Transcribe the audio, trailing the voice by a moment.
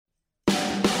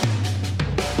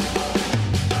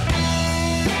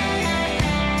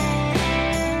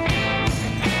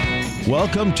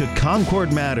Welcome to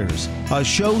Concord Matters, a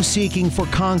show seeking for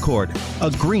concord,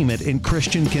 agreement in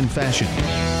Christian confession.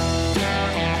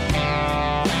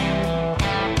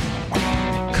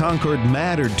 Concord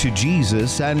mattered to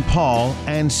Jesus and Paul,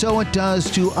 and so it does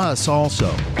to us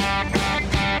also.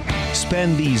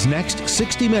 Spend these next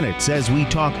 60 minutes as we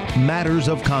talk matters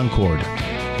of Concord.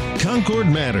 Concord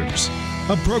Matters,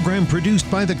 a program produced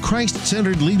by the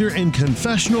Christ-centered leader in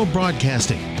confessional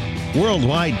broadcasting.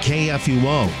 Worldwide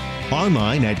KFUO.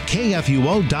 Online at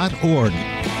kfuo.org.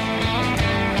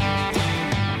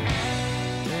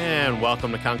 And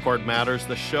welcome to Concord Matters,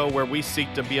 the show where we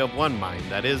seek to be of one mind,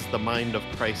 that is, the mind of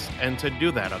Christ. And to do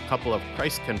that, a couple of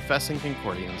Christ-confessing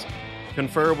Concordians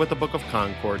confer with the Book of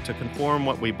Concord to conform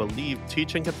what we believe,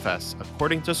 teach, and confess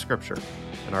according to Scripture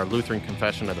in our Lutheran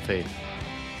Confession of the Faith.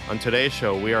 On today's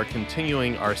show, we are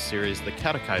continuing our series, The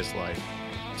Catechized Life,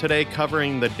 today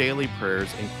covering the daily prayers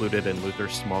included in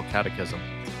Luther's Small Catechism.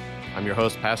 I'm your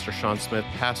host, Pastor Sean Smith,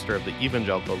 pastor of the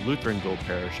Evangelical Lutheran Dual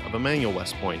Parish of Emmanuel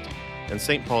West Point and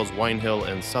St. Paul's Wine Hill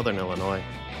in Southern Illinois.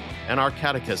 And our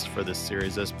catechist for this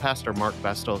series is Pastor Mark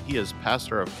Bestel. He is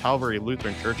pastor of Calvary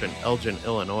Lutheran Church in Elgin,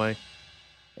 Illinois.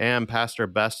 And Pastor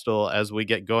Bestel, as we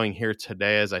get going here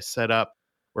today, as I set up,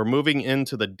 we're moving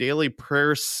into the daily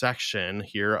prayer section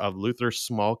here of Luther's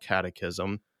Small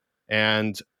Catechism.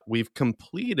 And we've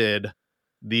completed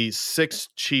the 6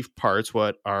 chief parts,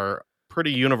 what are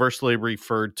pretty universally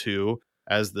referred to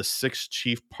as the 6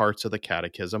 chief parts of the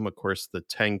Catechism. Of course, the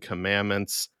 10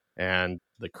 Commandments and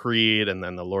the Creed, and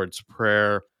then the Lord's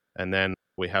Prayer. And then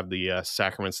we have the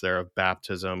sacraments there of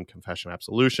baptism, confession,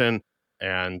 absolution,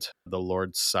 and the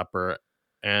Lord's Supper.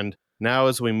 And now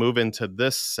as we move into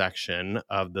this section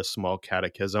of the Small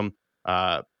Catechism,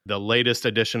 the latest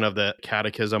edition of the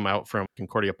Catechism out from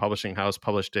Concordia Publishing House,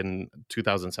 published in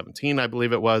 2017, I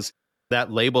believe it was, that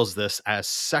labels this as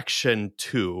Section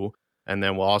 2, and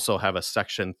then we'll also have a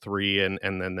Section 3, and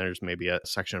then there's maybe a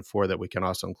Section 4 that we can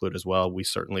also include as well. We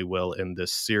certainly will in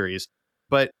this series.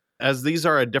 But as these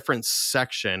are a different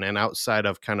section, and outside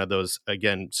of kind of those,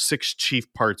 again, 6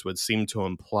 chief parts would seem to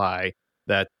imply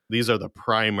that these are the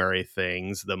primary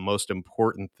things, the most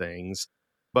important things.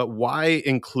 But why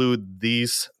include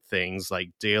these things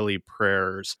like daily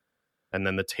prayers, and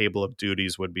then the table of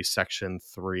duties would be Section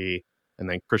 3, and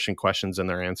then Christian questions and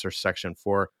their answers, Section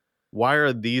 4. Why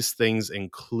are these things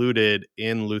included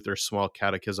in Luther's Small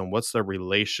Catechism? What's the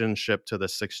relationship to the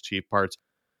 6 chief parts?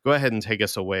 Go ahead and take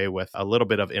us away with a little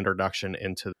bit of introduction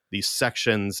into these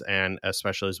sections, and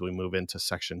especially as we move into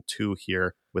Section 2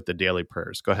 here with the daily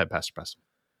prayers. Go ahead, Pastor Preston.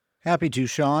 Happy to,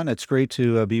 Sean. It's great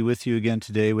to be with you again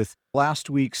today. With last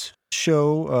week's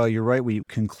show, you're right, we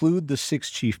conclude the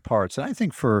 6 chief parts. And I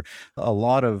think for a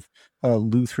lot of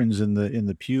Lutherans in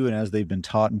the pew, and as they've been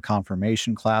taught in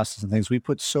confirmation classes and things, we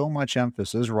put so much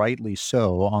emphasis, rightly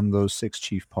so, on those 6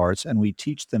 chief parts, and we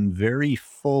teach them very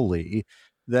fully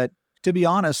that, to be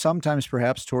honest, sometimes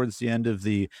perhaps towards the end of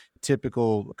the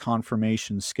typical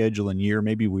confirmation schedule and year,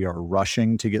 maybe we are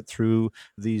rushing to get through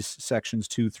these sections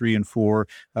 2, 3, and 4.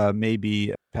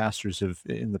 Maybe pastors have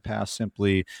in the past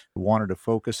simply wanted to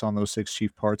focus on those 6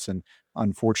 chief parts and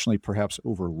unfortunately perhaps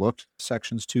overlooked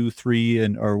sections 2,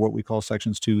 3, or what we call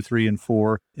sections 2, 3, and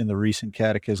 4 in the recent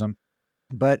catechism.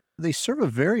 But they serve a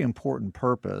very important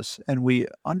purpose, and we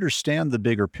understand the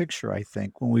bigger picture, I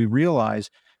think, when we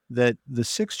realize that the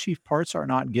 6 chief parts are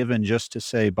not given just to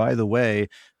say, by the way,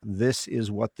 this is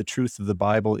what the truth of the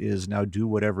Bible is, now do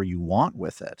whatever you want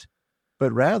with it.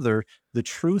 But rather, the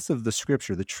truth of the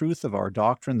Scripture, the truth of our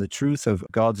doctrine, the truth of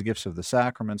God's gifts of the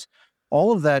sacraments,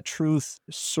 all of that truth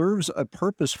serves a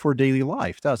purpose for daily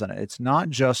life, doesn't it? It's not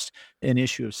just an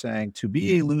issue of saying to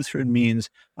be a Lutheran means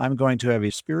I'm going to have a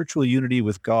spiritual unity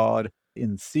with God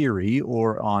in theory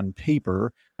or on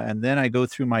paper, and then I go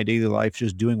through my daily life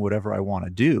just doing whatever I want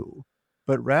to do.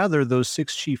 But rather, those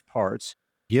 6 chief parts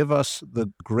give us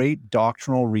the great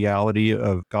doctrinal reality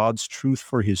of God's truth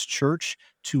for His church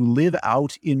to live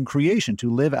out in creation,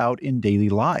 to live out in daily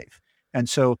life. And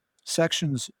so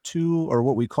sections 2, or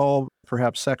what we call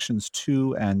perhaps sections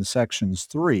 2 and sections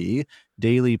 3,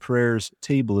 daily prayers,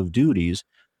 table of duties,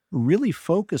 really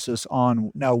focuses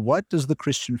on, now, what does the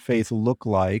Christian faith look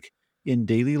like in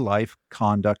daily life,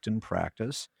 conduct, and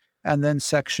practice? And then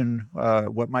section,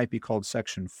 what might be called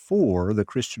section 4, the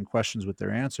Christian questions with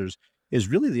their answers, is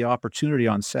really the opportunity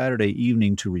on Saturday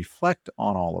evening to reflect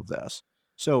on all of this.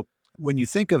 So when you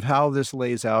think of how this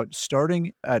lays out,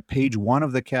 starting at page 1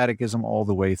 of the Catechism all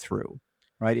the way through,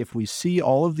 right? If we see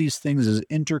all of these things as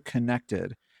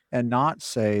interconnected and not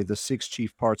say the 6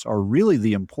 chief parts are really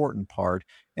the important part,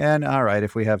 and all right,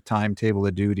 if we have time, table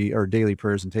of duty, or daily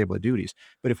prayers and table of duties,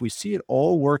 but if we see it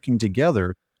all working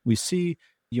together, we see,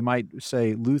 you might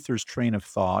say, Luther's train of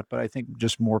thought, but I think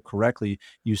just more correctly,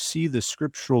 you see the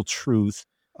scriptural truth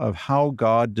of how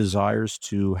God desires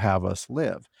to have us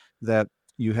live. That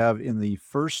you have in the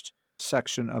first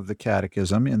section of the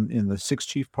Catechism, in the six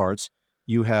chief parts,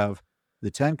 you have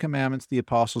the Ten Commandments, the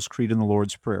Apostles' Creed, and the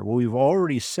Lord's Prayer. Well, we've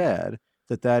already said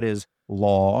that that is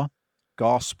law,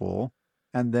 gospel,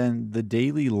 and then the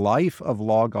daily life of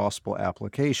law gospel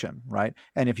application, right?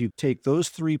 And if you take those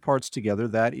three parts together,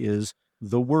 that is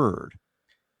the Word.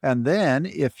 And then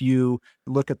if you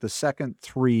look at the second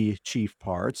three chief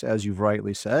parts, as you've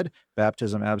rightly said,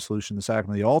 baptism, absolution, the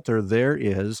sacrament of the altar, there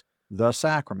is the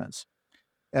sacraments.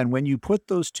 And when you put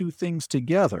those two things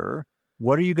together,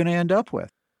 what are you going to end up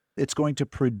with? It's going to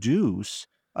produce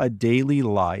a daily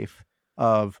life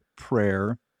of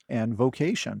prayer and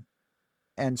vocation.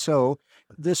 And so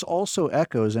this also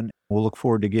echoes, and we'll look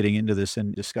forward to getting into this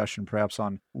in discussion perhaps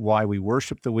on why we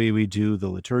worship the way we do, the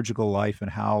liturgical life,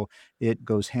 and how it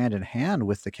goes hand in hand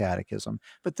with the catechism.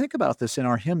 But think about this in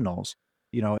our hymnals.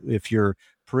 If your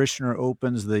parishioner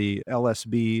opens the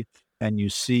LSB and you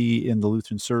see in the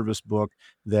Lutheran service book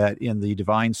that in the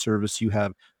divine service you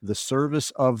have the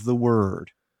service of the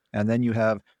Word, and then you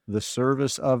have the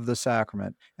service of the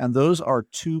sacrament. And those are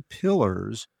two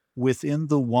pillars within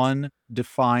the one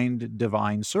defined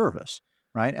divine service,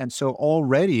 right? And so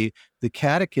already the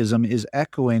catechism is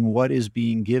echoing what is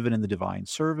being given in the divine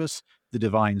service. The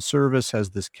divine service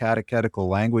has this catechetical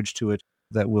language to it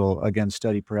that we'll again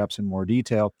study perhaps in more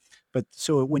detail. But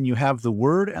so when you have the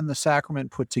Word and the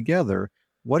sacrament put together,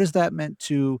 what is that meant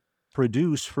to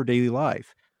produce for daily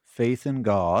life? Faith in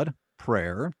God,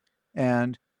 prayer,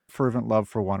 and fervent love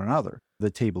for one another, the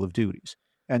table of duties.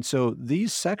 And so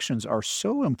these sections are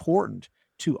so important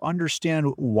to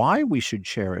understand why we should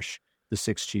cherish the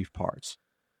six chief parts.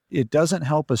 It doesn't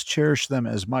help us cherish them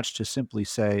as much to simply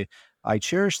say, I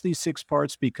cherish these six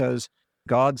parts because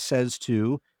God says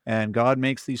to, and God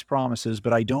makes these promises,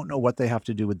 but I don't know what they have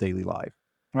to do with daily life,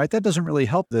 right? That doesn't really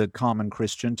help the common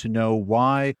Christian to know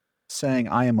why saying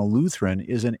I am a Lutheran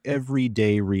is an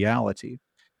everyday reality.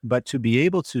 But to be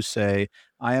able to say,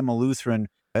 I am a Lutheran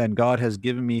and God has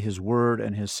given me his word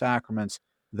and his sacraments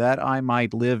that I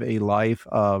might live a life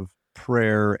of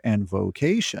prayer and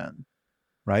vocation,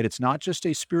 right? It's not just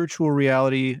a spiritual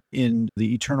reality in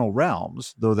the eternal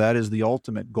realms, though that is the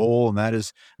ultimate goal and that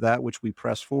is that which we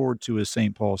press forward to, as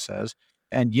St. Paul says.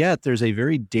 And yet there's a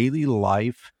very daily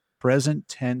life, present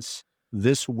tense,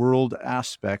 this world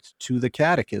aspect to the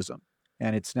catechism.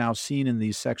 And it's now seen in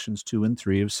these sections 2 and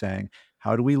 3 of saying,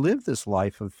 how do we live this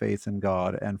life of faith in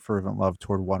God and fervent love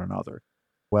toward one another?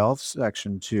 Well,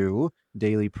 section 2,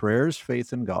 daily prayers,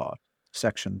 faith in God.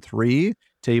 Section 3,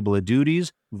 table of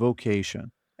duties,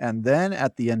 vocation. And then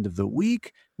at the end of the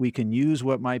week, we can use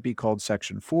what might be called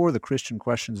section 4, the Christian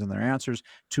questions and their answers,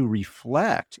 to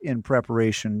reflect in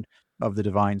preparation of the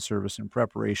divine service, in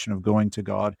preparation of going to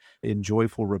God in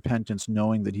joyful repentance,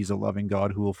 knowing that he's a loving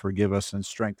God who will forgive us and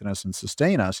strengthen us and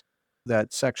sustain us.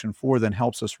 That section 4 then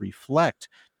helps us reflect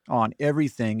on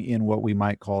everything in what we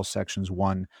might call sections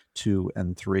 1, 2,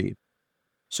 and 3.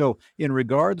 So in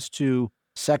regards to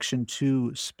section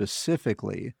 2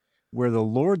 specifically, where the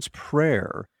Lord's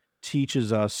Prayer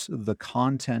teaches us the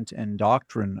content and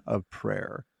doctrine of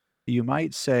prayer, you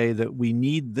might say that we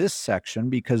need this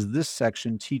section because this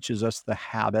section teaches us the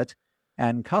habit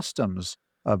and customs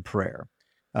of prayer.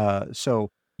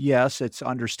 So yes, it's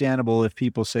understandable if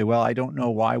people say, well, I don't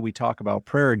know why we talk about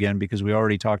prayer again because we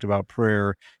already talked about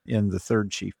prayer in the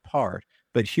third chief part.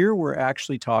 But here we're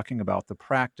actually talking about the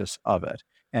practice of it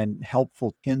and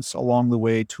helpful hints along the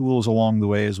way, tools along the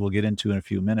way, as we'll get into in a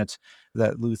few minutes,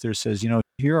 that Luther says,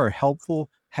 here are helpful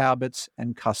habits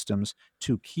and customs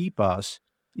to keep us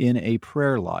in a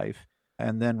prayer life.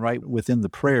 And then right within the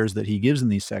prayers that he gives in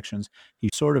these sections, he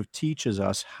sort of teaches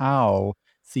us how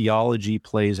theology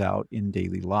plays out in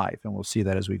daily life. And we'll see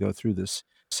that as we go through this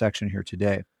section here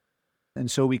today.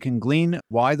 And so we can glean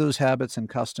why those habits and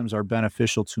customs are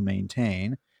beneficial to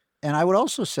maintain. And I would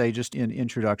also say, just in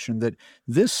introduction, that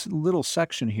this little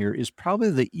section here is probably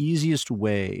the easiest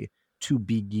way to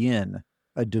begin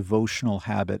a devotional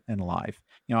habit in life.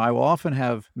 I will often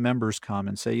have members come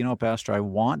and say, Pastor, I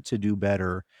want to do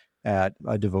better at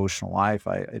a devotional life.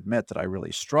 I admit that I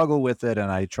really struggle with it and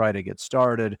I try to get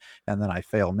started and then I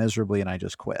fail miserably and I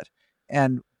just quit.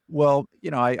 And well,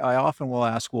 I often will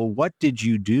ask, well, what did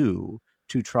you do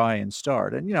to try and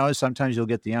start? And, sometimes you'll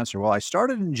get the answer, well, I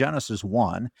started in Genesis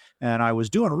 1 and I was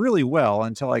doing really well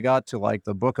until I got to like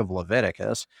the book of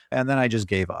Leviticus and then I just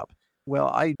gave up. Well,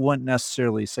 I wouldn't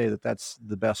necessarily say that that's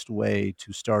the best way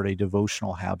to start a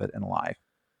devotional habit in life.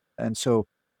 And so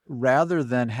rather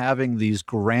than having these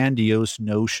grandiose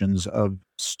notions of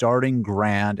starting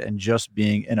grand and just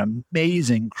being an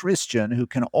amazing Christian who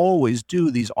can always do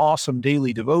these awesome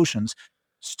daily devotions,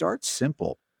 start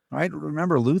simple. Right?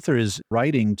 Remember, Luther is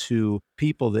writing to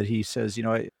people that he says,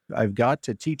 I've got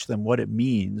to teach them what it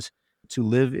means to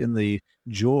live in the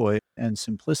joy and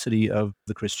simplicity of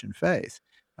the Christian faith.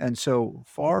 And so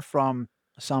far from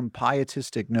some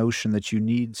pietistic notion that you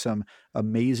need some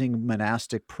amazing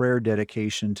monastic prayer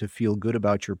dedication to feel good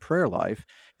about your prayer life,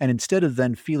 and instead of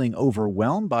then feeling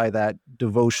overwhelmed by that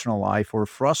devotional life or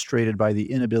frustrated by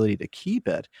the inability to keep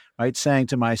it, right? Saying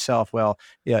to myself, well,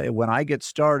 yeah, when I get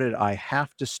started, I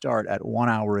have to start at 1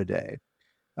 hour a day.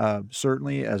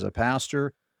 Certainly, as a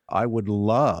pastor, I would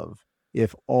love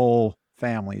if all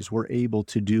families were able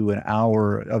to do an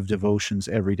hour of devotions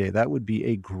every day. That would be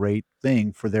a great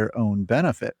thing for their own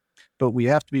benefit. But we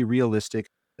have to be realistic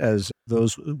as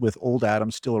those with old Adam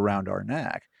still around our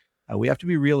neck. We have to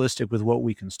be realistic with what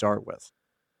we can start with.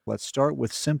 Let's start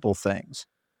with simple things.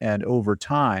 And over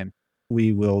time,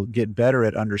 we will get better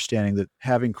at understanding that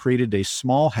having created a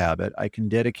small habit, I can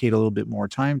dedicate a little bit more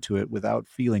time to it without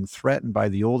feeling threatened by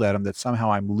the old Adam that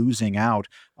somehow I'm losing out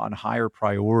on higher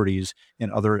priorities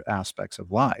in other aspects of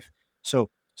life. So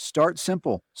start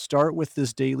simple. Start with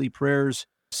this daily prayers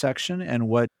section and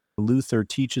what Luther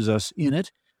teaches us in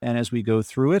it. And as we go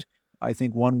through it, I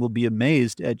think one will be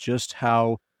amazed at just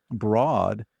how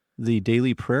broad the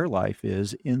daily prayer life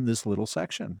is in this little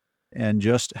section, and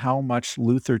just how much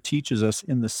Luther teaches us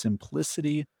in the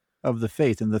simplicity of the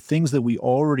faith and the things that we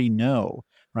already know,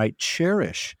 right?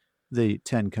 Cherish the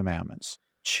Ten Commandments,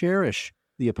 cherish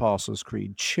the Apostles'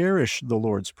 Creed, cherish the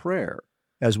Lord's Prayer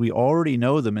as we already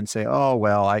know them, and say, oh,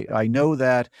 well, I know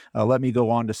that, let me go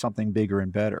on to something bigger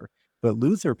and better. But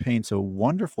Luther paints a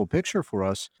wonderful picture for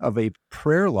us of a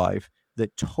prayer life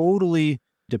that totally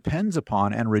depends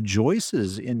upon and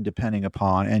rejoices in depending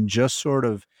upon and just sort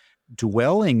of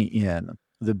dwelling in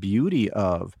the beauty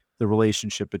of the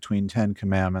relationship between Ten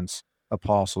Commandments,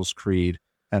 Apostles' Creed,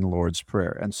 and Lord's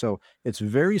Prayer. And so it's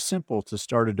very simple to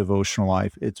start a devotional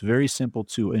life. It's very simple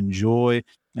to enjoy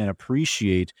and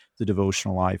appreciate the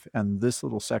devotional life. And this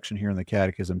little section here in the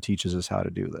Catechism teaches us how to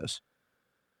do this.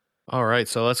 All right,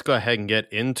 so let's go ahead and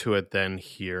get into it then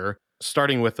here,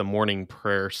 starting with the morning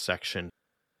prayer section.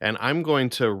 And I'm going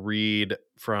to read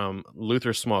from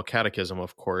Luther's Small Catechism,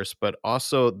 of course, but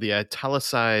also the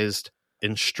italicized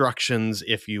instructions,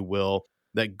 if you will,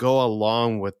 that go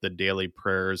along with the daily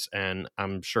prayers. And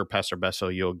I'm sure, Pastor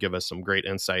Bessel, you'll give us some great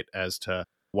insight as to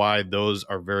why those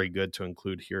are very good to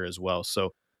include here as well.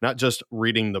 So not just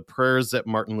reading the prayers that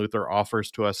Martin Luther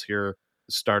offers to us here,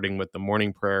 starting with the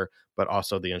morning prayer, but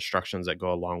also the instructions that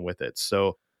go along with it.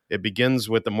 So it begins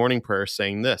with the morning prayer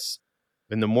saying this: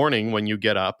 in the morning, when you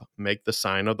get up, make the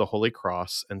sign of the Holy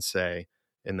Cross and say,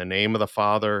 in the name of the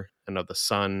Father, and of the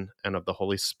Son, and of the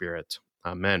Holy Spirit.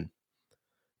 Amen.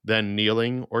 Then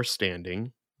kneeling or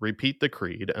standing, repeat the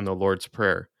Creed and the Lord's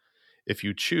Prayer. If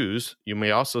you choose, you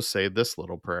may also say this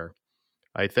little prayer: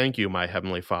 I thank you, my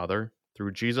Heavenly Father,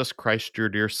 through Jesus Christ, your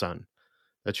dear Son,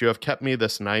 that you have kept me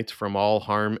this night from all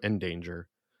harm and danger.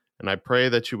 And I pray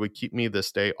that you would keep me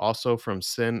this day also from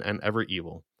sin and every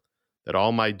evil, that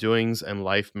all my doings and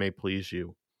life may please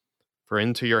you. For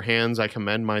into your hands I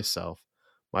commend myself,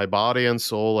 my body and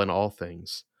soul and all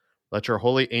things. Let your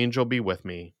holy angel be with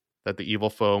me, that the evil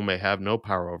foe may have no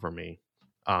power over me.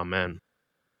 Amen.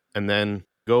 And then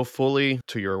go fully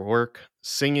to your work,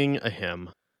 singing a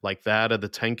hymn like that of the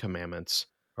Ten Commandments,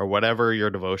 or whatever your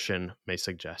devotion may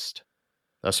suggest.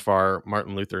 Thus far,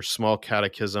 Martin Luther's Small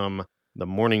Catechism, the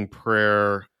morning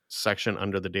prayer section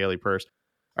under the daily prayers.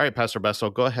 All right, Pastor Bessel,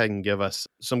 go ahead and give us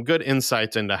some good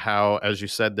insights into how, as you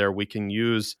said there, we can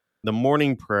use the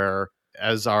morning prayer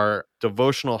as our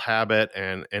devotional habit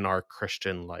and in our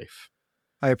Christian life.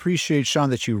 I appreciate, Sean,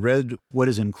 that you read what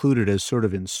is included as sort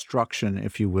of instruction,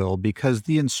 if you will, because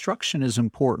the instruction is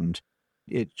important.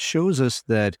 It shows us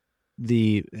that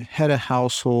the head of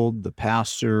household, the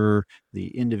pastor,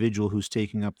 the individual who's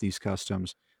taking up these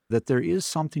customs, that there is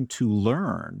something to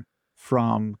learn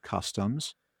from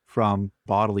customs, from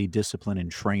bodily discipline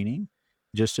and training,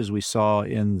 just as we saw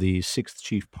in the sixth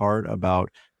chief part about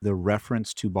the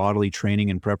reference to bodily training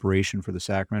and preparation for the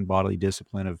sacrament, bodily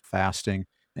discipline of fasting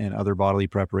and other bodily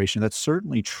preparation. That's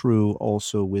certainly true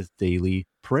also with daily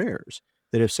prayers.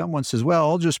 That if someone says, well,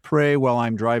 I'll just pray while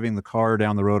I'm driving the car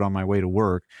down the road on my way to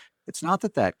work, it's not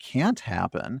that that can't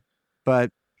happen,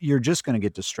 but you're just going to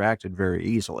get distracted very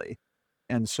easily.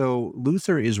 And so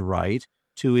Luther is right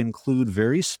to include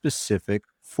very specific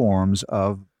forms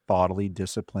of bodily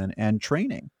discipline and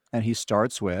training. And he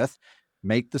starts with,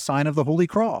 make the sign of the Holy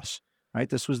Cross. right?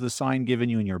 This was the sign given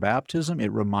you in your baptism.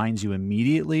 It reminds you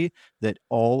immediately that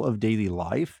all of daily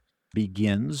life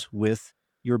begins with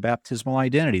your baptismal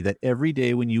identity, that every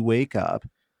day when you wake up,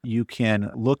 you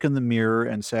can look in the mirror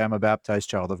and say, I'm a baptized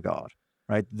child of God,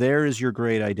 right? There is your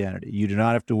great identity. You do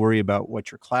not have to worry about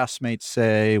what your classmates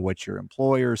say, what your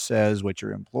employer says, what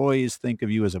your employees think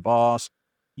of you as a boss.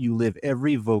 You live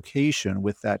every vocation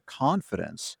with that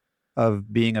confidence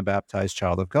of being a baptized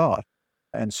child of God.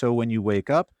 And so when you wake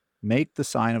up, make the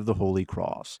sign of the Holy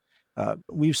Cross.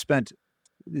 We've spent,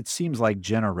 it seems like,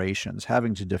 generations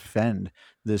having to defend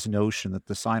this notion that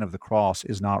the sign of the cross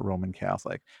is not Roman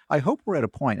Catholic. I hope we're at a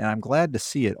point, and I'm glad to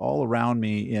see it all around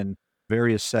me in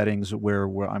various settings where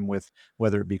I'm with,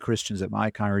 whether it be Christians at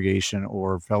my congregation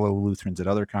or fellow Lutherans at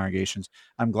other congregations.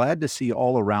 I'm glad to see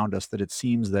all around us that it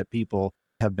seems that people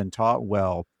have been taught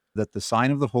well that the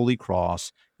sign of the Holy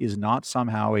Cross is not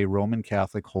somehow a Roman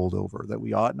Catholic holdover, that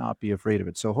we ought not be afraid of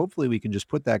it. So hopefully we can just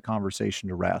put that conversation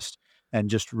to rest and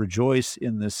just rejoice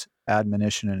in this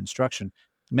admonition and instruction.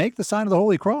 Make the sign of the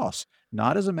Holy Cross,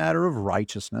 not as a matter of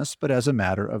righteousness, but as a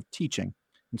matter of teaching.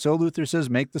 And so Luther says,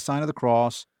 make the sign of the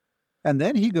cross. And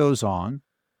then he goes on,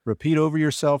 repeat over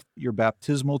yourself your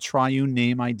baptismal triune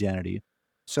name identity.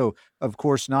 So, of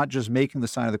course, not just making the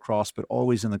sign of the cross, but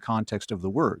always in the context of the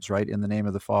words, right? In the name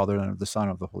of the Father and of the Son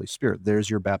and of the Holy Spirit. There's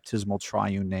your baptismal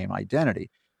triune name identity.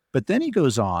 But then he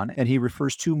goes on and he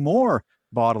refers to more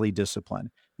bodily discipline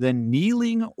than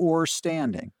kneeling or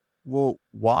standing. Well,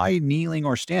 why kneeling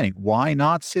or standing? Why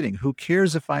not sitting? Who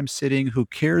cares if I'm sitting? Who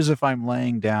cares if I'm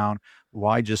laying down?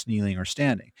 Why just kneeling or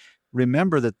standing?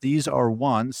 Remember that these are,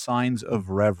 one, signs of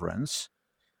reverence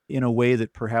in a way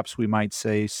that perhaps we might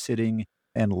say sitting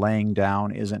and laying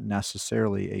down isn't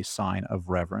necessarily a sign of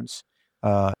reverence.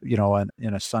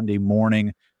 In a Sunday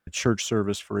morning church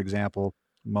service, for example,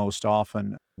 most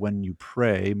often when you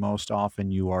pray, most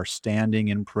often you are standing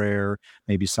in prayer.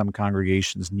 Maybe some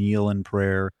congregations kneel in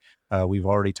prayer. We've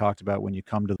already talked about when you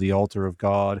come to the altar of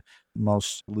God,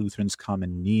 most Lutherans come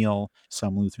and kneel.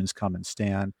 Some Lutherans come and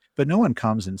stand, but no one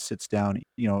comes and sits down,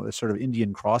 a sort of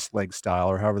Indian cross-leg style,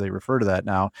 or however they refer to that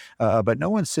now. But no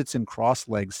one sits in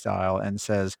cross-leg style and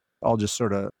says, I'll just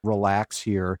sort of relax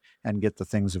here and get the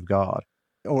things of God.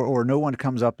 Or no one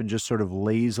comes up and just sort of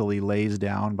lazily lays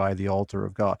down by the altar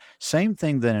of God. Same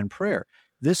thing then in prayer.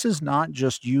 This is not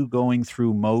just you going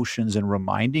through motions and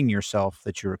reminding yourself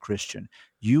that you're a Christian.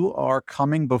 You are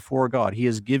coming before God. He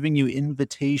is giving you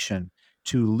invitation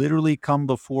to literally come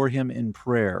before him in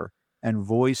prayer and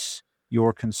voice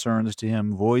your concerns to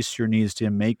him, voice your needs to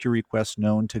him, make your requests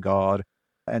known to God.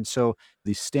 And so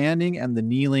the standing and the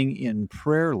kneeling in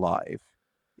prayer life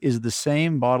is the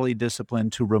same bodily discipline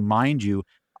to remind you,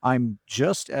 I'm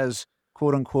just as,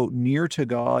 quote unquote, near to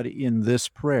God in this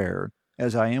prayer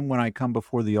as I am when I come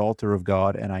before the altar of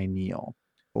God and I kneel,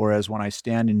 or as when I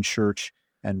stand in church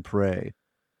and pray.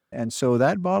 And so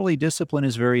that bodily discipline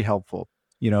is very helpful.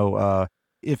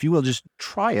 If you will just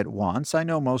try it once. I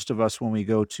know most of us, when we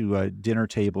go to dinner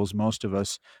tables, most of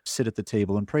us sit at the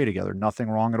table and pray together. Nothing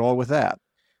wrong at all with that.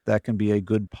 That can be a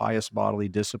good, pious bodily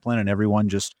discipline, and everyone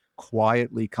just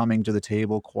quietly coming to the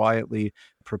table, quietly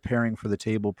preparing for the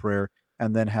table prayer,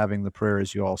 and then having the prayer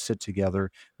as you all sit together.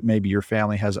 Maybe your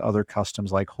family has other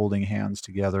customs like holding hands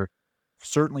together.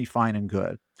 Certainly fine and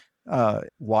good.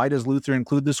 Why does Luther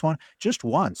include this one? Just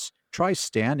once. Try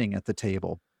standing at the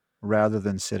table rather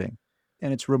than sitting.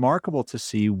 And it's remarkable to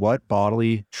see what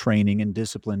bodily training and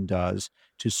discipline does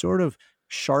to sort of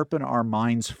sharpen our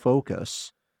mind's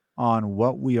focus on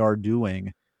what we are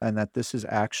doing, and that this is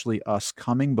actually us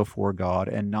coming before God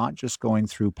and not just going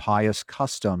through pious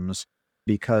customs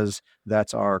because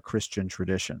that's our Christian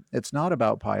tradition. It's not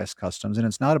about pious customs and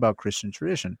it's not about Christian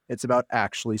tradition. It's about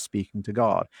actually speaking to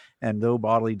God. And though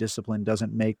bodily discipline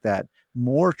doesn't make that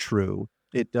more true,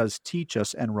 it does teach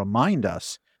us and remind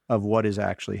us of what is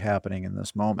actually happening in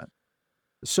this moment.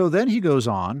 So then he goes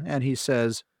on and he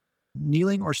says,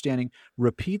 kneeling or standing,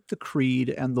 repeat the creed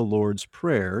and the Lord's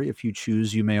Prayer. If you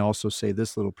choose, you may also say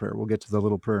this little prayer. We'll get to the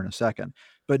little prayer in a second.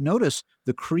 But notice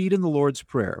the creed and the Lord's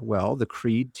Prayer. Well, the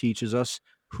creed teaches us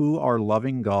who our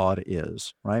loving God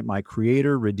is, right? My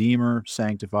creator, redeemer,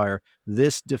 sanctifier.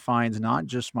 This defines not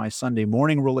just my Sunday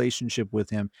morning relationship with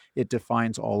him, it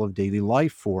defines all of daily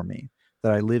life for me,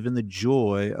 that I live in the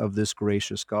joy of this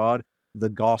gracious God, the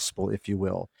gospel, if you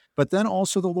will. But then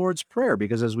also the Lord's Prayer,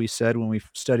 because as we said when we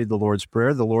studied the Lord's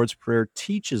Prayer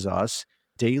teaches us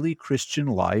daily Christian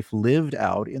life lived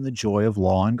out in the joy of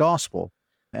law and gospel.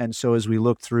 And so as we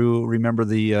look through, remember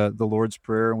the Lord's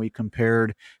Prayer, and we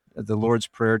compared the Lord's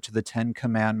Prayer to the Ten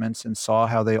Commandments and saw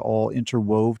how they all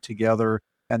interwove together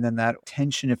And then that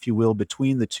tension, if you will,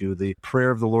 between the two, the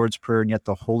prayer of the Lord's Prayer and yet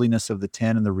the holiness of the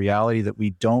 10 and the reality that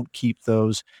we don't keep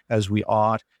those as we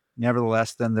ought.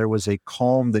 Nevertheless, then there was a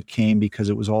calm that came because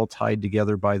it was all tied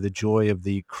together by the joy of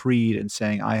the creed and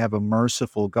saying, I have a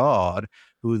merciful God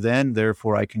who then,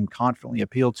 therefore, I can confidently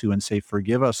appeal to and say,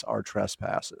 forgive us our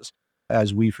trespasses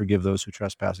as we forgive those who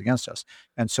trespass against us.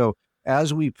 And so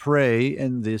as we pray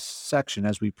in this section,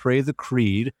 as we pray the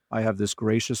creed, I have this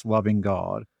gracious, loving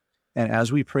God. And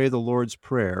as we pray the Lord's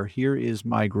Prayer, here is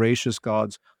my gracious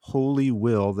God's holy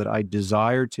will that I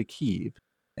desire to keep,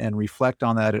 and reflect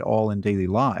on that at all in daily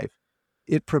life.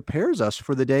 It prepares us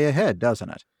for the day ahead, doesn't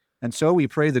it? And so we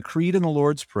pray the creed and the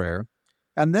Lord's Prayer,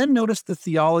 and then notice the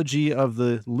theology of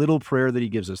the little prayer that he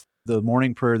gives us, the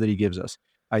morning prayer that he gives us.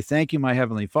 I thank you, my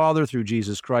heavenly Father, through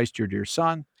Jesus Christ, your dear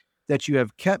Son, that you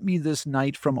have kept me this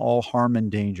night from all harm and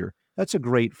danger. That's a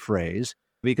great phrase.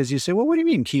 Because you say, well, what do you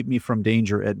mean keep me from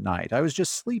danger at night? I was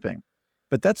just sleeping.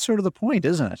 But that's sort of the point,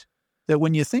 isn't it? That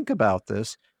when you think about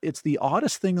this, it's the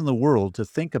oddest thing in the world to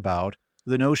think about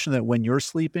the notion that when you're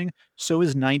sleeping, so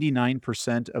is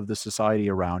 99% of the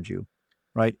society around you,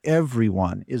 right?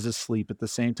 Everyone is asleep at the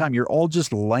same time. You're all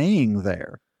just laying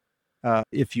there.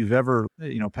 If you've ever,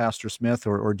 Pastor Smith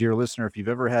or dear listener, if you've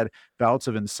ever had bouts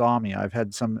of insomnia, I've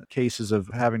had some cases of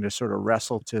having to sort of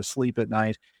wrestle to sleep at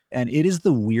night. And it is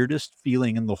the weirdest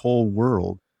feeling in the whole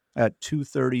world at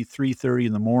 2:30, 3:30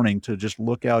 in the morning to just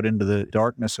look out into the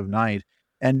darkness of night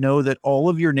and know that all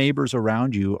of your neighbors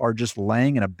around you are just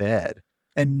laying in a bed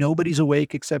and nobody's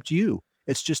awake except you.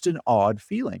 It's just an odd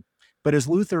feeling. But as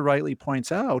Luther rightly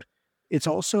points out, it's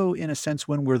also in a sense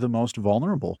when we're the most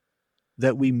vulnerable,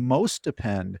 that we most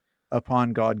depend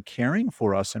upon God caring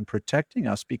for us and protecting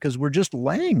us because we're just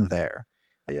laying there.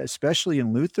 Especially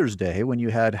in Luther's day, when you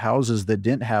had houses that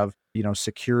didn't have,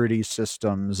 security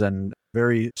systems and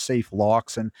very safe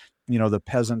locks, and, the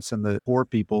peasants and the poor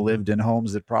people lived in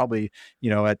homes that probably,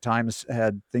 at times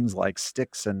had things like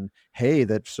sticks and hay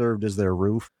that served as their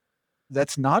roof.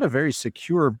 That's not a very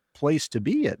secure place to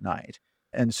be at night.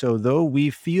 And so though we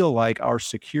feel like our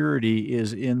security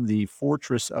is in the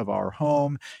fortress of our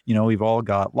home, we've all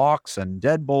got locks and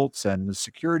deadbolts and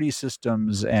security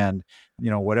systems and,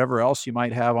 whatever else you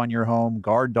might have on your home,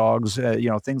 guard dogs,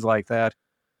 things like that.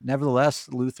 Nevertheless,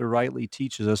 Luther rightly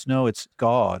teaches us, no, it's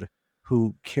God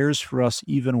who cares for us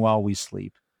even while we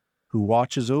sleep, who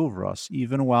watches over us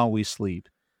even while we sleep,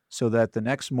 so that the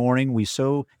next morning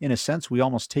in a sense, we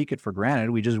almost take it for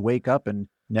granted. We just wake up and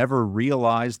never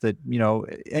realize that,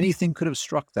 anything could have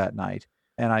struck that night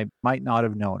and I might not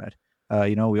have known it.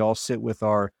 We all sit with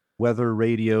our weather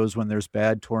radios when there's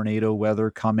bad tornado weather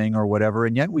coming or whatever,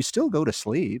 and yet we still go to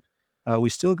sleep. We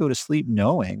still go to sleep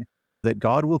knowing that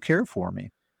God will care for me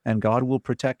and God will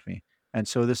protect me. And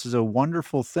so this is a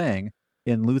wonderful thing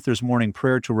in Luther's morning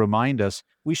prayer to remind us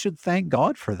we should thank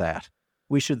God for that.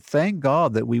 We should thank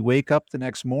God that we wake up the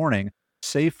next morning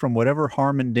safe from whatever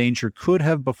harm and danger could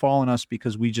have befallen us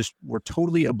because we just were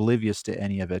totally oblivious to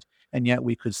any of it. And yet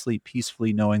we could sleep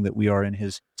peacefully knowing that we are in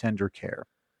his tender care.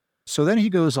 So then he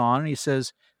goes on and he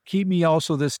says, keep me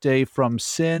also this day from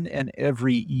sin and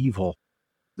every evil.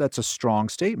 That's a strong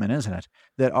statement, isn't it?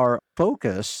 That our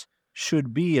focus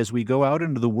should be, as we go out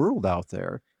into the world out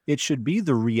there, it should be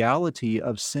the reality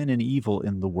of sin and evil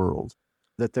in the world.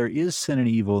 That there is sin and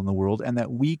evil in the world and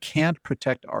that we can't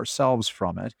protect ourselves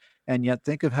from it. And yet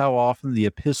think of how often the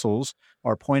epistles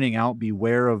are pointing out,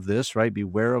 beware of this, right?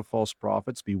 Beware of false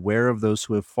prophets, beware of those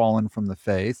who have fallen from the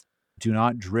faith, do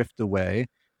not drift away,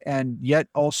 and yet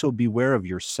also beware of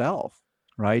yourself,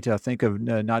 right? Think of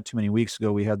not too many weeks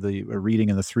ago, we had the reading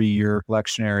in the 3-year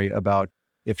lectionary about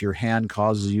if your hand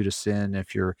causes you to sin,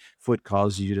 if your foot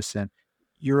causes you to sin,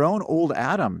 your own old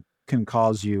Adam can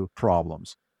cause you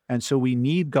problems. And so we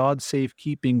need God's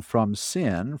safekeeping from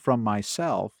sin, from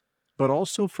myself, but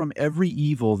also from every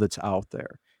evil that's out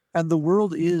there. And the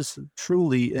world is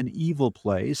truly an evil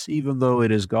place, even though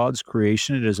it is God's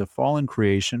creation. It is a fallen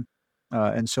creation.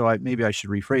 And so maybe I should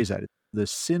rephrase that. The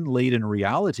sin-laden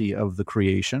reality of the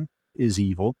creation is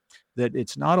evil, that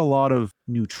it's not a lot of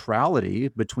neutrality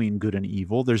between good and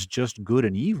evil. There's just good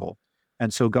and evil.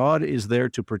 And so God is there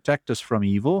to protect us from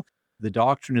evil. The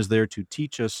doctrine is there to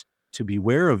teach us to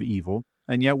beware of evil.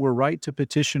 And yet we're right to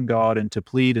petition God and to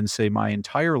plead and say, my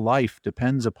entire life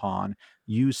depends upon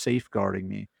you safeguarding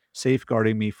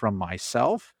me from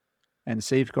myself and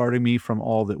safeguarding me from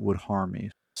all that would harm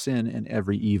me, sin and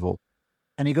every evil.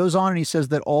 And he goes on and he says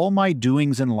that all my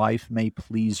doings in life may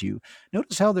please you.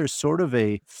 Notice how there's sort of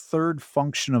a third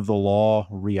function of the law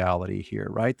reality here,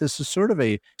 right? This is sort of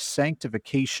a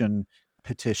sanctification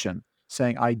petition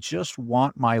saying, I just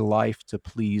want my life to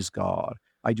please God.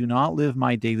 I do not live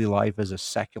my daily life as a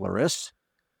secularist.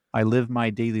 I live my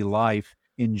daily life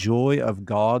in joy of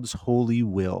God's holy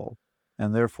will.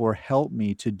 And therefore, help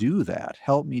me to do that.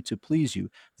 Help me to please you.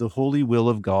 The holy will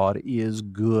of God is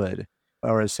good.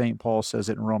 Or as St. Paul says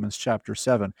it in Romans chapter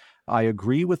 7, I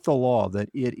agree with the law that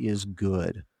it is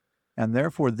good. And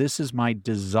therefore, this is my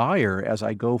desire as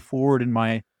I go forward in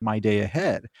my day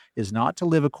ahead, is not to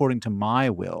live according to my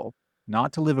will,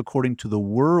 not to live according to the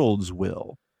world's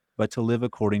will, but to live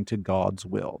according to God's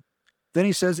will. Then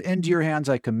he says, into your hands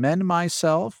I commend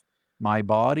myself, my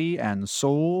body and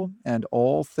soul, and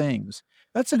all things.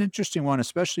 That's an interesting one,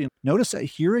 especially notice that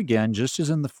here again, just as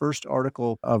in the first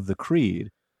article of the Creed,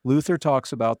 Luther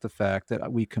talks about the fact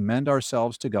that we commend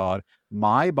ourselves to God,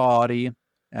 my body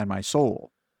and my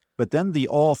soul. But then the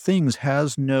all things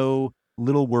has no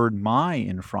little word my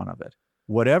in front of it.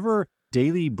 Whatever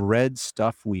daily bread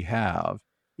stuff we have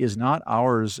is not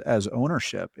ours as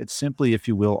ownership. It's simply, if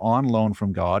you will, on loan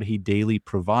from God. He daily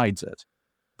provides it.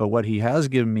 But what he has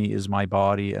given me is my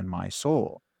body and my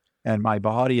soul. And my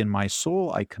body and my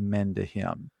soul I commend to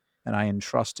him, and I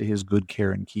entrust to his good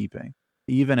care and keeping.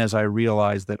 Even as I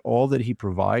realize that all that he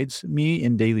provides me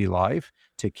in daily life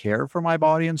to care for my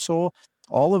body and soul,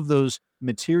 all of those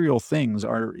material things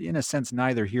are, in a sense,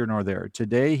 neither here nor there.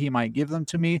 Today, he might give them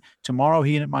to me. Tomorrow,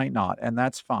 he might not. And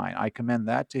that's fine. I commend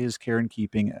that to his care and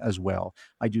keeping as well.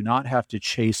 I do not have to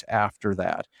chase after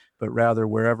that, but rather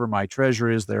wherever my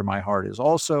treasure is, there my heart is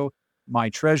also. My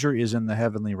treasure is in the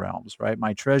heavenly realms, right?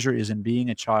 My treasure is in being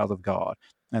a child of God.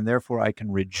 And therefore, I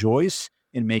can rejoice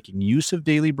in making use of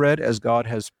daily bread as God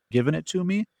has given it to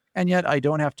me. And yet I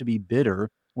don't have to be bitter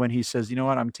when he says, you know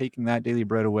what, I'm taking that daily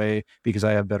bread away because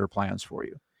I have better plans for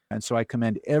you. And so I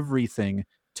commend everything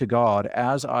to God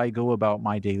as I go about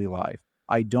my daily life.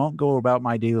 I don't go about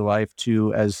my daily life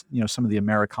to, as you know, some of the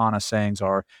Americana sayings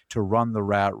are, to run the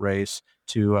rat race,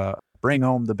 to bring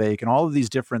home the bacon, all of these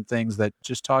different things that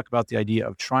just talk about the idea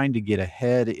of trying to get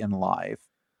ahead in life.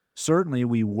 Certainly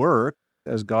we work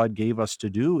as God gave us to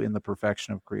do in the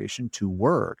perfection of creation, to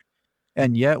work.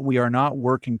 And yet we are not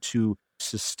working to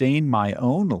sustain my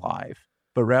own life,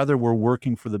 but rather we're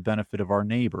working for the benefit of our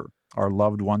neighbor, our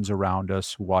loved ones around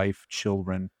us, wife,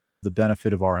 children, the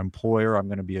benefit of our employer. I'm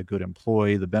going to be a good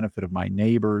employee, the benefit of my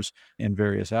neighbors in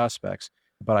various aspects.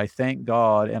 But I thank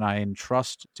God and I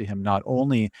entrust to him not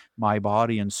only my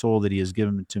body and soul that he has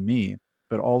given to me,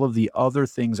 but all of the other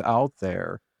things out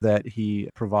there that he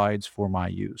provides for my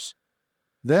use.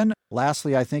 Then,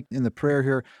 lastly, I think in the prayer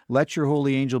here, let your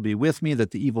holy angel be with me,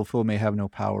 that the evil foe may have no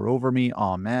power over me.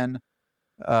 Amen.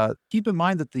 Keep in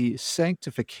mind that the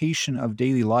sanctification of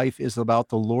daily life is about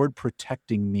the Lord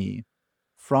protecting me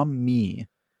from me.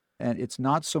 And it's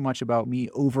not so much about me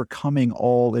overcoming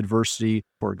all adversity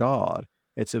for God.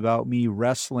 It's about me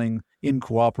wrestling in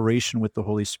cooperation with the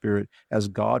Holy Spirit as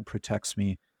God protects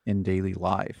me in daily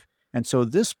life. And so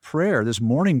this prayer, this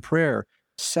morning prayer,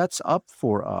 sets up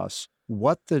for us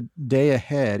what the day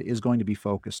ahead is going to be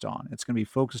focused on. It's going to be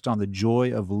focused on the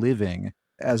joy of living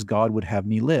as God would have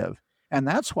me live. And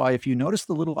that's why, if you notice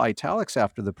the little italics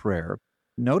after the prayer,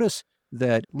 notice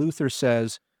that Luther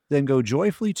says, then go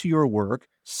joyfully to your work,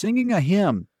 singing a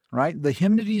hymn, right? The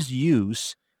hymnity's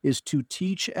use is to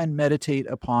teach and meditate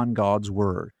upon God's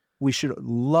word. We should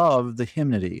love the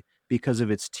hymnody because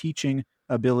of its teaching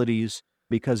abilities,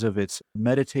 because of its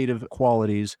meditative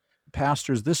qualities.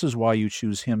 Pastors, this is why you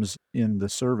choose hymns in the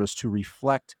service, to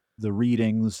reflect the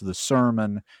readings, the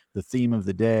sermon, the theme of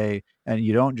the day. And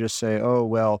you don't just say, oh,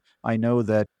 well, I know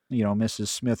that, Mrs.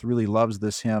 Smith really loves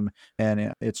this hymn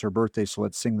and it's her birthday, so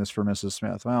let's sing this for Mrs.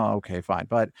 Smith. Well, okay, fine.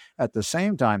 But at the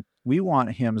same time, we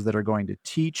want hymns that are going to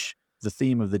teach the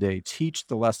theme of the day, teach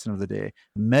the lesson of the day,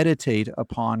 meditate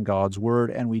upon God's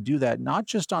word. And we do that not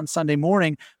just on Sunday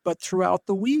morning, but throughout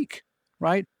the week,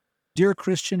 right? Dear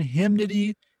Christian,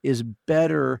 hymnody is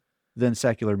better than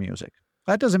secular music.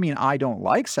 That doesn't mean I don't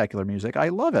like secular music. I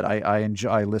love it. I enjoy.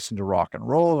 I listen to rock and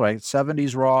roll, right?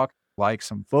 70s rock, like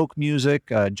some folk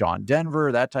music, John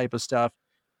Denver, that type of stuff.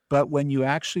 But when you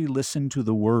actually listen to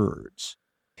the words,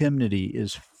 hymnody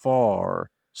is far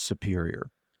superior.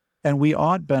 And we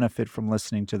ought benefit from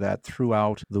listening to that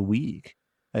throughout the week.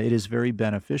 It is very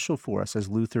beneficial for us, as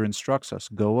Luther instructs us.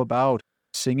 Go about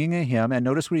singing a hymn, and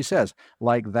notice what he says,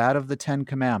 like that of the Ten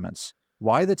Commandments.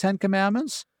 Why the Ten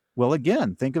Commandments? Well,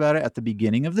 again, think about it at the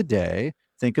beginning of the day.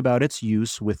 Think about its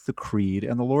use with the Creed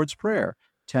and the Lord's Prayer.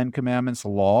 Ten Commandments,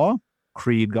 law,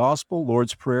 Creed, gospel,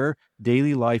 Lord's Prayer,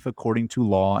 daily life according to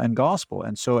law and gospel.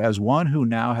 And so as one who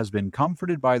now has been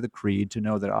comforted by the Creed to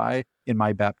know that I, in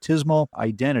my baptismal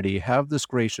identity, have this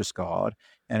gracious God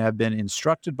and have been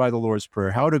instructed by the Lord's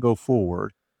Prayer how to go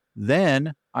forward,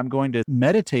 Then I'm going to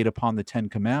meditate upon the Ten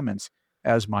Commandments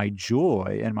as my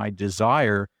joy and my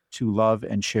desire to love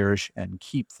and cherish and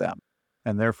keep them.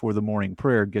 And therefore, the morning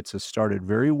prayer gets us started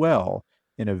very well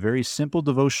in a very simple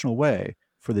devotional way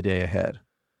for the day ahead.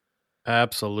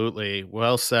 Absolutely.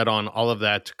 Well said on all of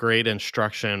that. Great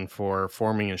instruction for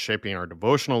forming and shaping our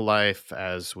devotional life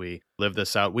as we live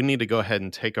this out. We need to go ahead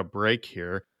and take a break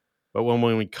here. But when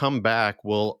we come back,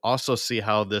 we'll also see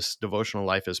how this devotional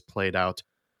life is played out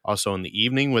also in the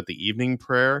evening with the evening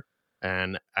prayer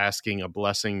and asking a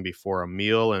blessing before a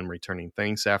meal and returning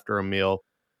thanks after a meal.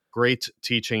 Great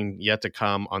teaching yet to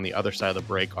come on the other side of the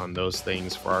break on those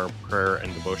things for our prayer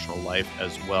and devotional life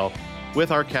as well. With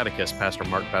our catechist, Pastor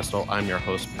Mark Bestel, I'm your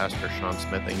host, Pastor Sean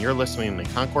Smith, and you're listening to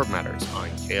Concord Matters on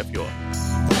KFUO.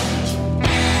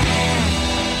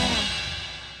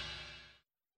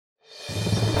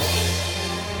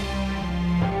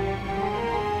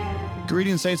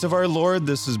 Greetings, saints of our Lord.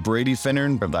 This is Brady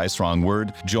Finnern from Thy Strong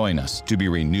Word. Join us to be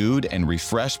renewed and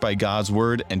refreshed by God's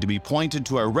Word and to be pointed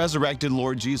to our resurrected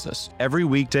Lord Jesus every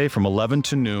weekday from 11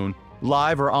 to noon,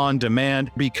 live or on demand,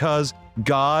 because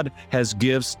God has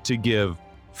gifts to give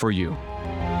for you.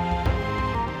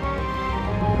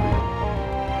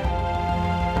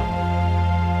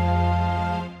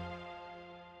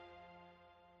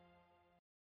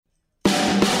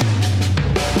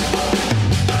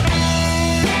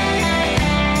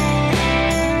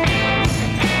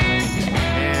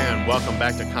 Welcome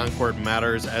back to Concord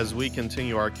Matters as we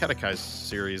continue our catechized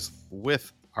series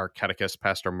with our catechist,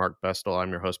 Pastor Mark Bestel.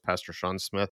 I'm your host, Pastor Sean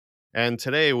Smith. And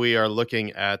today we are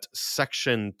looking at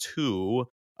section 2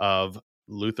 of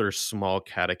Luther's Small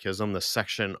Catechism, the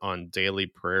section on daily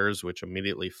prayers, which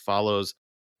immediately follows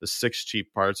the 6 chief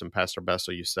parts. And Pastor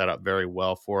Bestel, you set up very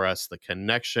well for us the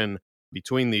connection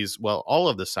between these, well, all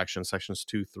of the sections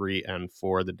 2, 3, and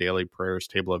 4, the daily prayers,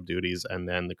 table of duties, and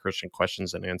then the Christian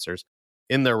questions and answers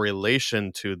in their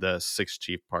relation to the 6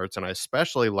 chief parts. And I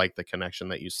especially like the connection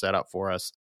that you set up for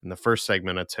us in the first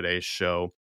segment of today's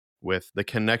show with the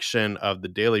connection of the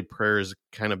daily prayers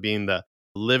kind of being the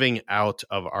living out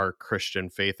of our Christian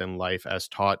faith and life as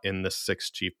taught in the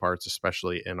 6 chief parts,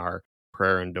 especially in our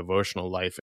prayer and devotional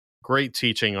life. Great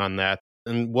teaching on that.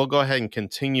 And we'll go ahead and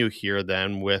continue here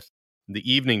then with the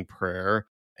evening prayer.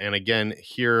 And again,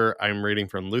 here I'm reading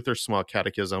from Luther's Small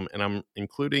Catechism, and I'm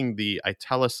including the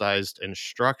italicized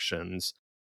instructions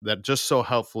that just so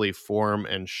helpfully form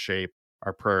and shape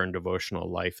our prayer and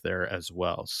devotional life there as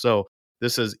well. So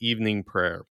this is evening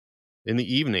prayer. In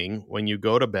the evening, when you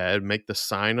go to bed, make the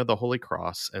sign of the Holy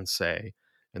Cross and say,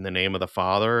 "In the name of the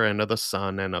Father, and of the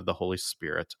Son, and of the Holy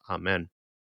Spirit. Amen."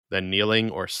 Then kneeling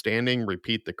or standing,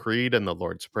 repeat the Creed and the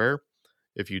Lord's Prayer.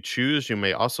 If you choose, you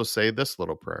may also say this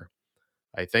little prayer.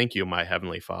 I thank you, my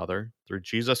heavenly Father, through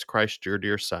Jesus Christ, your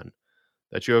dear Son,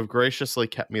 that you have graciously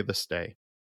kept me this day.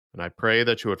 And I pray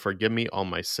that you would forgive me all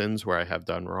my sins where I have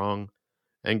done wrong,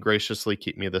 and graciously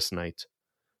keep me this night.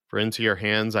 For into your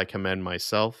hands I commend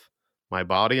myself, my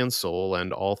body and soul,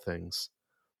 and all things.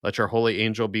 Let your holy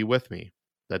angel be with me,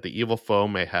 that the evil foe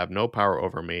may have no power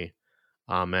over me.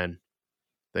 Amen.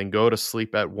 Then go to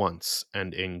sleep at once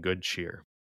and in good cheer.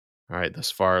 All right,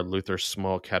 thus far, Luther's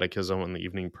Small Catechism on the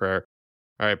evening prayer.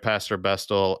 All right, Pastor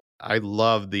Bestel, I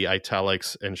love the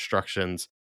italics instructions.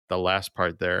 The last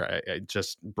part there, it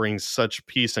just brings such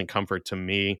peace and comfort to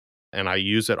me. And I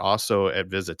use it also at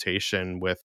visitation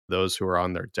with those who are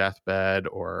on their deathbed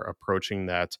or approaching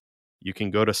that. You can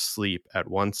go to sleep at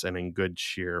once and in good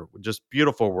cheer. Just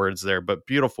beautiful words there, but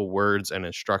beautiful words and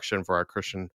instruction for our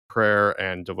Christian prayer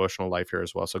and devotional life here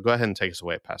as well. So go ahead and take us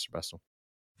away, Pastor Bestel.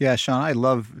 Yeah, Sean, I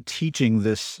love teaching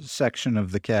this section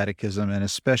of the catechism and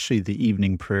especially the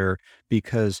evening prayer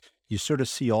because you sort of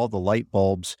see all the light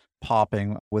bulbs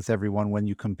popping with everyone when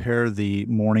you compare the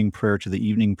morning prayer to the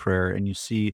evening prayer and you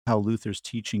see how Luther's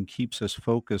teaching keeps us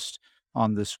focused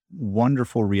on this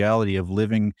wonderful reality of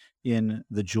living in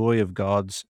the joy of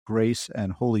God's grace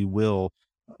and holy will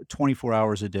 24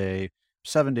 hours a day,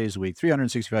 7 days a week,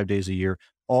 365 days a year,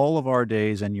 all of our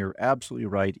days, and you're absolutely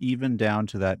right, even down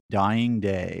to that dying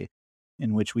day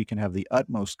in which we can have the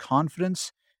utmost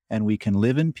confidence and we can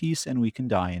live in peace and we can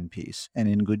die in peace and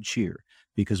in good cheer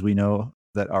because we know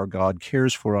that our God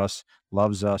cares for us,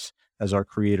 loves us as our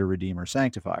creator, redeemer,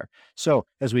 sanctifier. So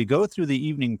as we go through the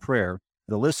evening prayer,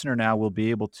 the listener now will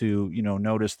be able to,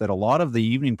 notice that a lot of the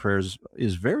evening prayers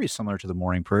is very similar to the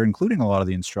morning prayer, including a lot of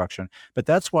the instruction. But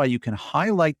that's why you can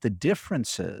highlight the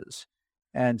differences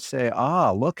and say,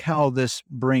 look how this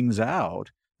brings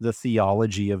out the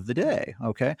theology of the day.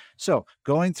 Okay. So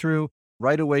going through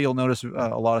right away, you'll notice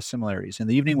a lot of similarities. In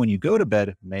the evening, when you go to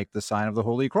bed, make the sign of the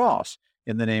Holy Cross.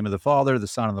 In the name of the Father, the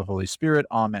Son, and the Holy Spirit.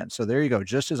 Amen. So there you go.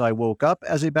 Just as I woke up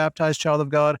as a baptized child of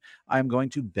God, I'm going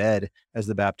to bed as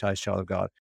the baptized child of God.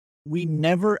 We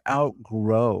never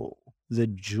outgrow the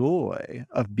joy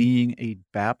of being a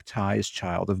baptized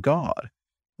child of God.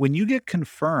 When you get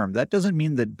confirmed, that doesn't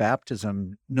mean that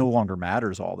baptism no longer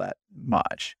matters all that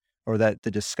much, or that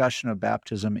the discussion of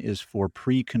baptism is for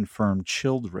pre-confirmed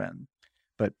children.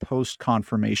 But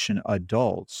post-confirmation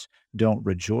adults don't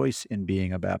rejoice in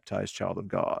being a baptized child of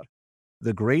God.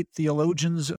 The great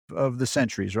theologians of the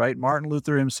centuries, right? Martin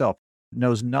Luther himself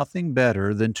knows nothing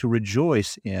better than to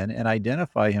rejoice in and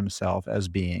identify himself as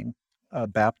being a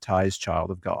baptized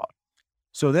child of God.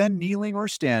 So then kneeling or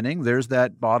standing, there's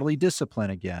that bodily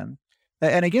discipline again.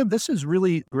 And again, this is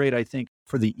really great, I think,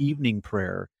 for the evening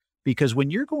prayer, because when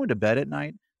you're going to bed at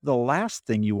night, the last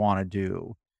thing you want to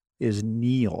do is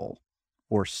kneel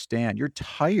or stand. You're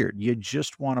tired. You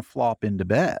just want to flop into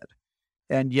bed.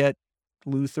 And yet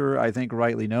Luther, I think,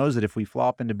 rightly knows that if we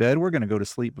flop into bed, we're going to go to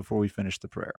sleep before we finish the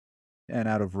prayer. And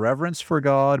out of reverence for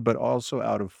God, but also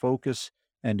out of focus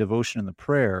and devotion in the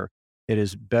prayer, it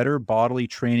is better bodily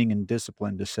training and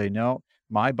discipline to say, no,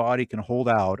 my body can hold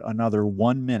out another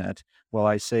 1 minute while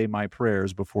I say my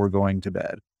prayers before going to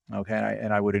bed. Okay.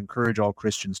 And I would encourage all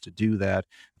Christians to do that,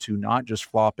 to not just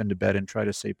flop into bed and try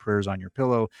to say prayers on your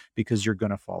pillow because you're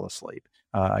going to fall asleep.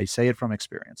 I say it from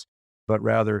experience, but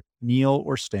rather kneel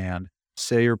or stand,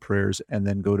 say your prayers, and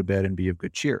then go to bed and be of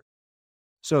good cheer.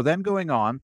 So then going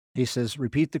on, he says,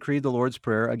 repeat the creed, the Lord's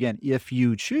Prayer. Again, if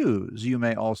you choose, you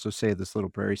may also say this little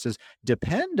prayer. He says,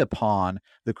 depend upon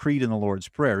the creed and the Lord's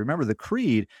Prayer. Remember, the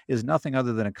creed is nothing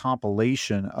other than a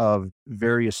compilation of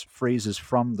various phrases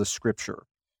from the scripture.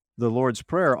 The Lord's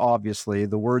Prayer, obviously,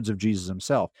 the words of Jesus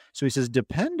himself. So he says,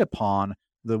 depend upon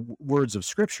the words of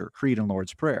scripture, creed and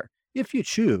Lord's Prayer. If you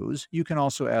choose, you can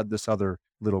also add this other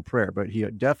little prayer, but he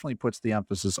definitely puts the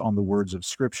emphasis on the words of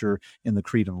scripture in the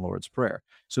creed and the Lord's Prayer.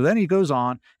 So then he goes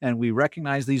on, and we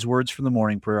recognize these words from the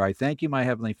morning prayer. I thank you, my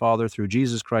heavenly Father, through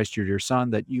Jesus Christ, your dear Son,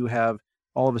 that you have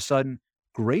all of a sudden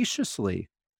graciously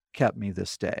kept me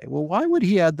this day. Well, why would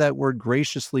he add that word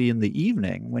graciously in the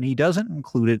evening when he doesn't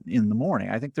include it in the morning?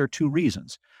 I think there are two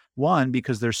reasons. One,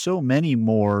 because there's so many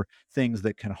more things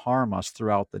that can harm us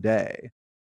throughout the day.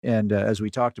 And as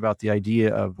we talked about the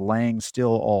idea of laying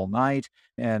still all night,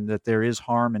 and that there is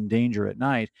harm and danger at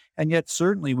night. And yet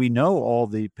certainly we know all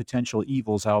the potential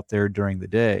evils out there during the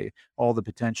day, all the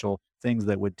potential things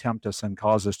that would tempt us and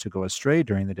cause us to go astray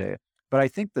during the day. But I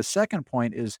think the second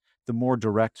point is the more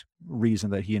direct reason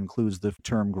that he includes the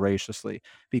term graciously,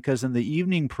 because in the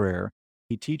evening prayer,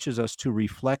 he teaches us to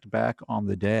reflect back on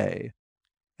the day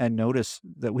and notice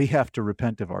that we have to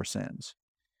repent of our sins,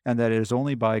 and that it is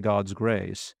only by God's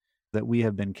grace that we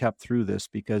have been kept through this,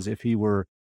 because if he were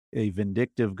a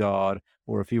vindictive God,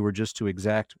 or if he were just to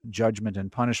exact judgment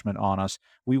and punishment on us,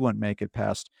 we wouldn't make it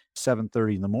past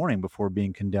 7:30 in the morning before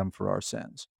being condemned for our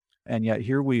sins. And yet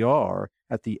here we are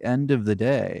at the end of the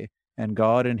day, and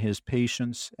God in his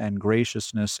patience and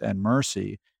graciousness and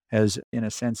mercy has, in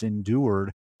a sense,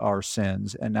 endured our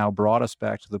sins and now brought us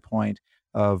back to the point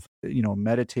of,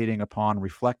 meditating upon,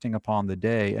 reflecting upon the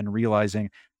day and realizing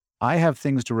I have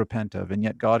things to repent of, and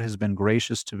yet God has been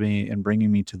gracious to me in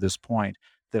bringing me to this point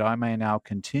that I may now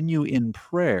continue in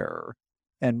prayer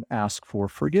and ask for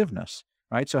forgiveness,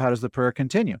 right? So how does the prayer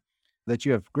continue? That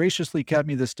you have graciously kept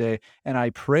me this day, and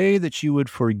I pray that you would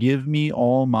forgive me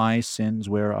all my sins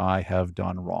where I have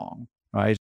done wrong,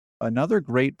 right? Another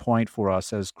great point for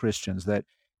us as Christians, that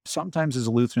sometimes as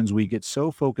Lutherans, we get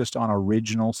so focused on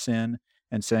original sin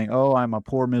and saying, oh, I'm a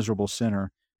poor, miserable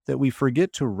sinner, that we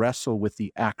forget to wrestle with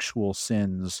the actual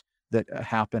sins that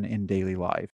happen in daily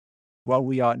life. While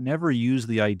we ought never use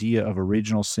the idea of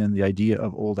original sin, the idea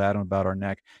of old Adam about our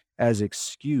neck, as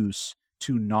excuse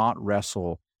to not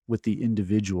wrestle with the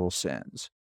individual sins.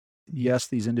 Yes,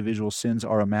 these individual sins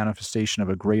are a manifestation of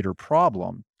a greater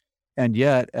problem. And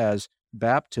yet, as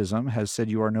baptism has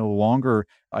said, you are no longer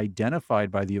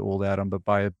identified by the old Adam, but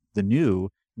by the new.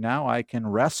 Now I can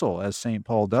wrestle, as St.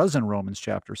 Paul does in Romans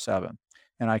chapter 7.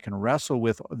 And I can wrestle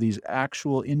with these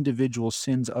actual individual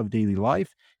sins of daily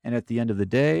life. And at the end of the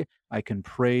day, I can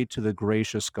pray to the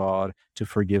gracious God to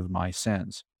forgive my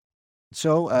sins.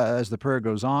 So as the prayer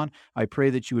goes on, I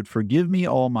pray that you would forgive me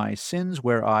all my sins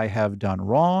where I have done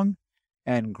wrong,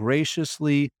 and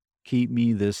graciously keep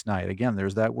me this night. Again,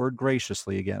 there's that word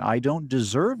graciously again. I don't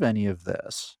deserve any of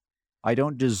this. I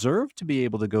don't deserve to be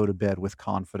able to go to bed with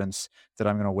confidence that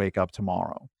I'm going to wake up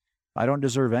tomorrow. I don't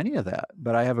deserve any of that,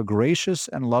 but I have a gracious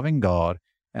and loving God,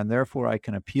 and therefore I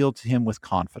can appeal to him with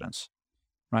confidence,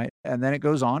 right? And then it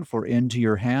goes on, for into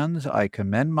your hands I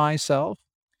commend myself.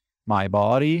 my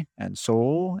body and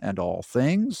soul and all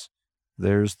things.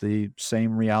 There's the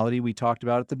same reality we talked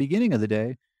about at the beginning of the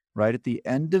day, right? At the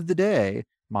end of the day,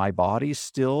 my body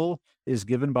still is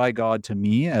given by God to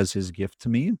me as his gift to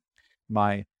me.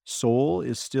 My soul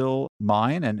is still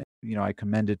mine, and I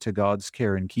commend it to God's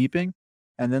care and keeping.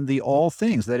 And then the all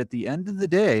things, that at the end of the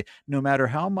day, no matter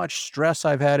how much stress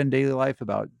I've had in daily life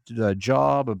about the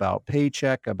job, about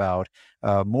paycheck, about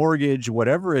mortgage,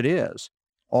 whatever it is,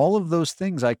 all of those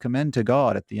things I commend to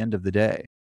God at the end of the day.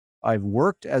 I've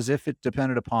worked as if it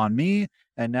depended upon me,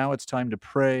 and now it's time to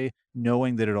pray,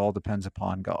 knowing that it all depends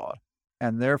upon God.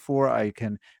 And therefore, I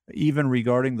can, even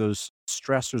regarding those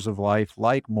stressors of life,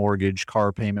 like mortgage,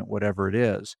 car payment, whatever it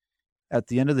is, at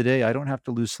the end of the day, I don't have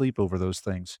to lose sleep over those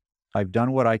things. I've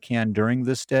done what I can during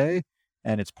this day,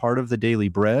 and it's part of the daily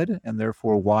bread, and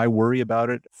therefore, why worry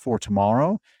about it for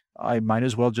tomorrow? I might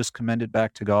as well just commend it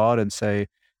back to God and say,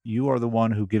 you are the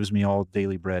one who gives me all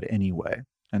daily bread anyway.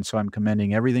 And so I'm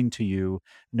commending everything to you,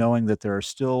 knowing that there are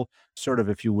still sort of,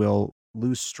 if you will,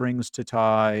 loose strings to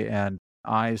tie and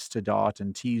I's to dot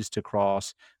and T's to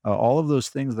cross, all of those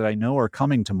things that I know are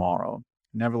coming tomorrow.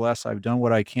 Nevertheless, I've done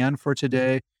what I can for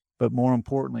today, but more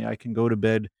importantly, I can go to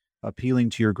bed appealing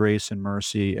to your grace and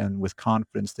mercy and with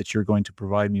confidence that you're going to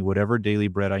provide me whatever daily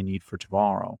bread I need for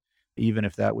tomorrow, even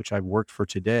if that which I've worked for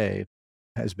today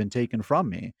has been taken from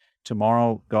me.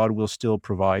 Tomorrow, God will still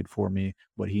provide for me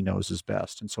what he knows is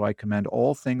best. And so I commend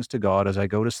all things to God as I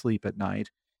go to sleep at night.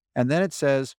 And then it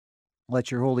says, let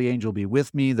your holy angel be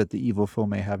with me, that the evil foe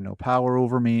may have no power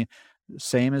over me.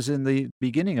 Same as in the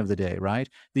beginning of the day, right?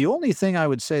 The only thing I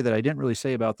would say that I didn't really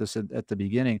say about this at the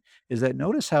beginning is that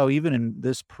notice how even in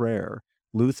this prayer,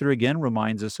 Luther again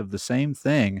reminds us of the same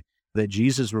thing that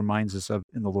Jesus reminds us of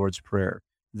in the Lord's Prayer.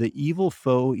 The evil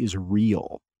foe is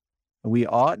real. We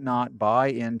ought not buy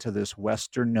into this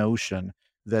Western notion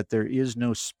that there is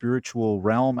no spiritual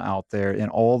realm out there and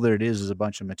all that it is a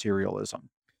bunch of materialism.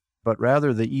 But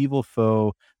rather the evil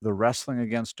foe, the wrestling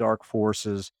against dark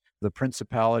forces, the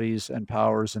principalities and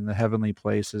powers in the heavenly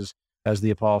places, as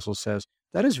the apostle says,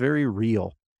 that is very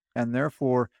real. And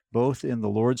therefore, both in the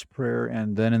Lord's Prayer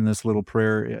and then in this little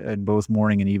prayer in both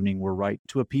morning and evening, we're right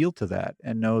to appeal to that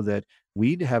and know that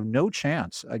we have no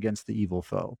chance against the evil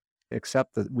foe,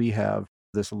 except that we have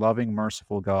this loving,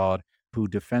 merciful God who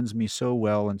defends me so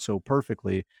well and so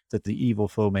perfectly that the evil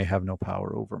foe may have no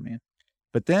power over me.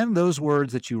 But then those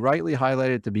words that you rightly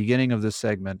highlighted at the beginning of this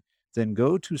segment, then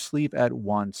go to sleep at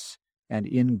once and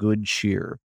in good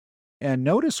cheer. And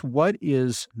notice what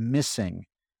is missing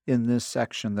in this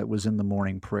section that was in the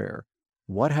morning prayer.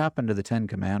 What happened to the 10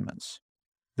 Commandments?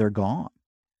 They're gone.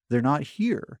 They're not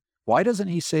here. Why doesn't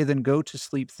he say, then go to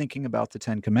sleep thinking about the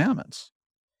 10 Commandments?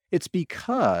 It's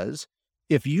because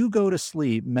if you go to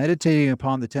sleep meditating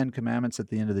upon the 10 Commandments at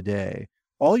the end of the day,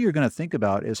 all you're going to think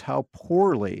about is how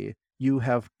poorly you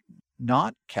have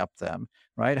not kept them,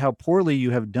 right? How poorly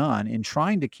you have done in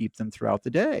trying to keep them throughout the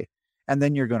day. And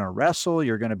then you're going to wrestle,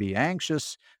 you're going to be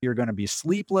anxious, you're going to be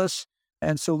sleepless.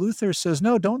 And so Luther says,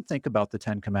 no, don't think about the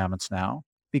 10 Commandments now,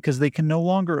 because they can no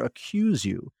longer accuse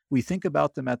you. We think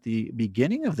about them at the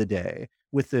beginning of the day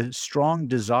with the strong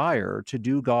desire to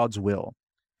do God's will.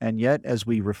 And yet, as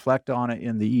we reflect on it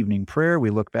in the evening prayer,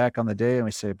 we look back on the day and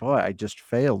we say, boy, I just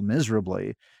failed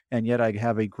miserably. And yet I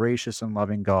have a gracious and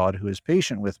loving God who is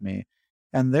patient with me.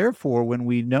 And therefore, when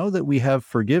we know that we have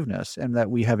forgiveness and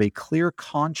that we have a clear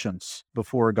conscience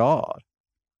before God,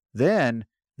 then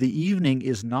the evening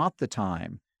is not the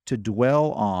time to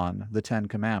dwell on the 10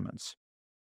 Commandments.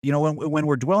 When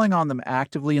we're dwelling on them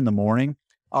actively in the morning,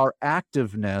 our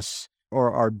activeness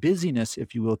or our busyness,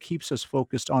 if you will, keeps us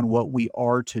focused on what we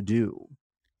are to do.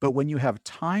 But when you have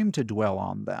time to dwell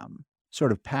on them,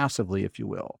 sort of passively, if you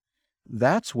will,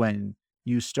 that's when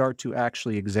you start to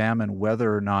actually examine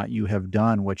whether or not you have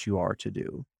done what you are to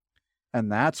do.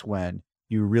 And that's when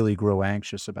you really grow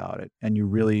anxious about it and you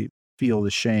really feel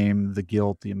the shame, the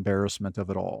guilt, the embarrassment of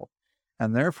it all.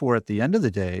 And therefore, at the end of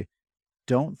the day,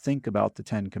 don't think about the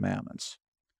 10 Commandments,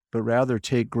 but rather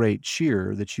take great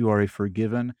cheer that you are a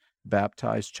forgiven,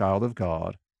 baptized child of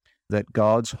God, that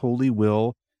God's holy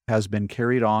will has been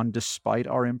carried on despite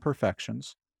our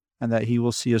imperfections, and that he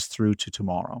will see us through to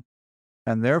tomorrow.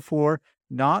 And therefore,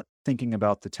 not thinking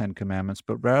about the 10 Commandments,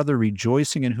 but rather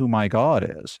rejoicing in who my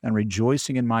God is and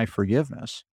rejoicing in my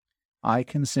forgiveness, I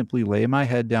can simply lay my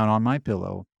head down on my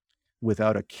pillow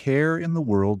without a care in the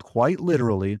world, quite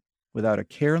literally, without a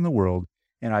care in the world,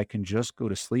 and I can just go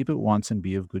to sleep at once and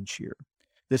be of good cheer.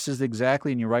 This is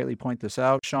exactly, and you rightly point this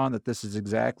out, Sean, that this is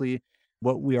exactly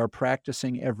what we are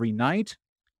practicing every night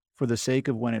for the sake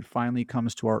of when it finally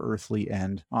comes to our earthly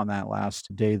end on that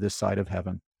last day this side of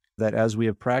heaven, that as we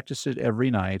have practiced it every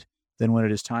night, then when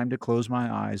it is time to close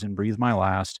my eyes and breathe my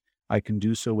last, I can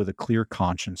do so with a clear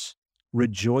conscience,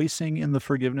 rejoicing in the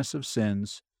forgiveness of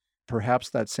sins, perhaps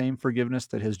that same forgiveness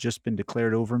that has just been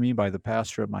declared over me by the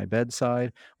pastor at my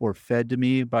bedside, or fed to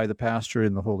me by the pastor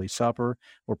in the Holy Supper,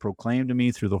 or proclaimed to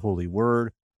me through the Holy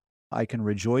Word. I can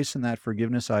rejoice in that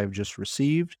forgiveness I have just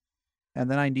received, and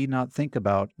then I need not think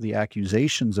about the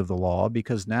accusations of the law,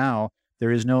 because now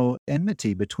there is no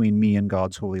enmity between me and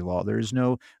God's holy law. There is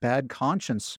no bad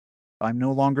conscience. I'm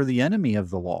no longer the enemy of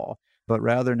the law, but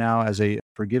rather now, as a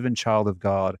forgiven child of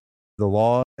God, the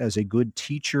law, as a good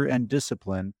teacher and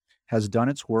discipline, has done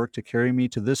its work to carry me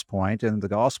to this point, and the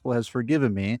gospel has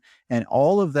forgiven me. And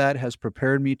all of that has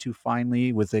prepared me to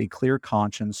finally, with a clear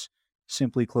conscience,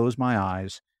 simply close my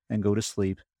eyes and go to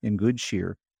sleep in good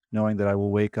cheer, knowing that I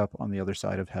will wake up on the other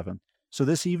side of heaven. So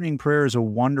this evening prayer is a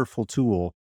wonderful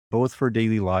tool, both for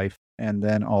daily life and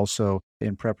then also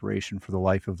in preparation for the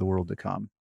life of the world to come.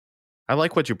 I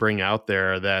like what you bring out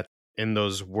there, that in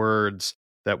those words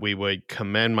that we would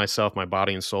commend myself, my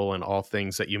body and soul, and all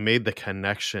things, that you made the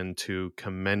connection to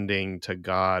commending to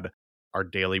God our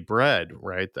daily bread,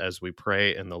 right? As we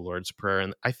pray in the Lord's Prayer.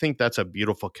 And I think that's a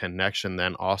beautiful connection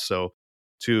then also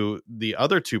to the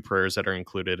other two prayers that are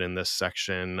included in this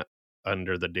section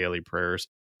under the daily prayers,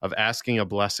 of asking a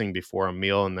blessing before a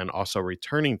meal and then also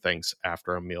returning thanks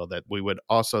after a meal, that we would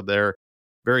also there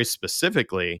very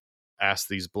specifically ask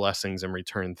these blessings and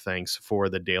return thanks for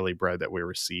the daily bread that we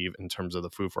receive in terms of the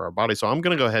food for our body. So I'm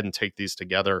going to go ahead and take these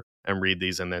together and read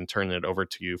these and then turn it over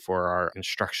to you for our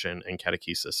instruction and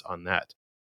catechesis on that.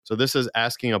 So this is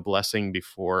asking a blessing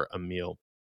before a meal.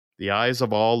 The eyes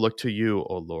of all look to you,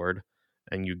 O Lord,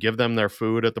 and you give them their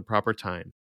food at the proper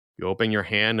time. You open your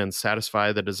hand and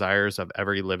satisfy the desires of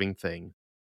every living thing.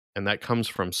 And that comes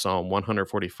from Psalm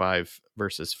 145,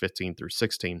 verses 15 through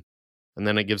 16. And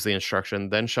then it gives the instruction,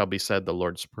 then shall be said the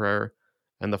Lord's Prayer,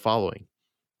 and the following.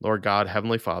 Lord God,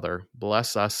 Heavenly Father,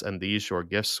 bless us and these your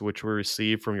gifts which we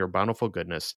receive from your bountiful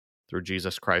goodness through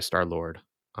Jesus Christ our Lord.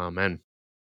 Amen.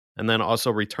 And then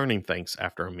also returning thanks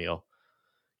after a meal.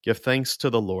 Give thanks to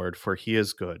the Lord, for he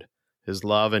is good. His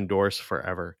love endures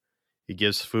forever. He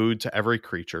gives food to every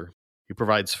creature. He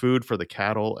provides food for the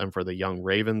cattle and for the young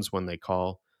ravens when they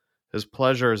call. His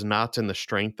pleasure is not in the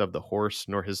strength of the horse,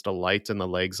 nor his delight in the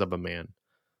legs of a man.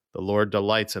 The Lord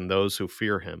delights in those who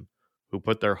fear him, who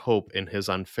put their hope in his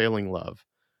unfailing love.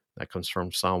 That comes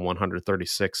from Psalm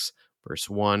 136, verse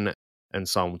 1, and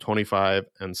Psalm 25,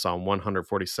 and Psalm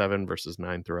 147, verses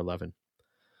 9 through 11.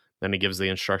 Then he gives the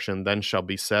instruction, then shall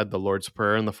be said the Lord's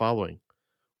Prayer in the following.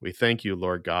 We thank you,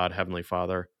 Lord God, Heavenly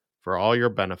Father, for all your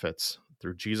benefits,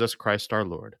 through Jesus Christ our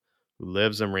Lord, who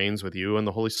lives and reigns with you and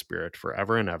the Holy Spirit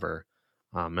forever and ever.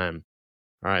 Amen.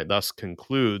 All right, thus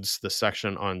concludes the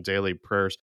section on daily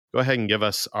prayers. Go ahead and give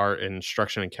us our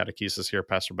instruction and catechesis here,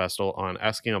 Pastor Bestel, on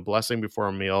asking a blessing before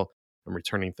a meal and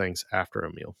returning thanks after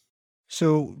a meal.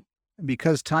 So,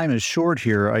 because time is short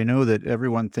here, I know that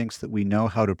everyone thinks that we know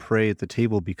how to pray at the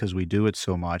table because we do it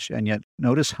so much, and yet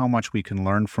notice how much we can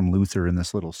learn from Luther in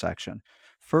this little section.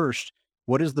 First,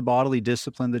 what is the bodily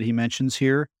discipline that he mentions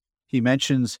here? He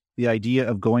mentions the idea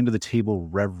of going to the table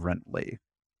reverently,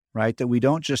 right? That we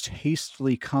don't just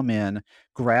hastily come in,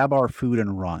 grab our food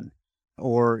and run.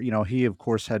 Or, he, of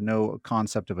course, had no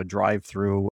concept of a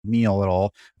drive-through meal at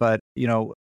all. But,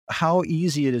 how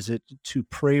easy is it to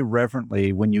pray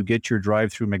reverently when you get your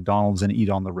drive-through McDonald's and eat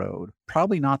on the road?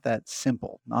 Probably not that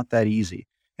simple, not that easy.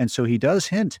 And so he does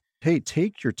hint, hey,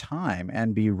 take your time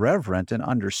and be reverent and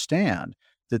understand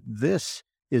that this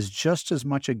is just as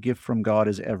much a gift from God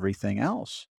as everything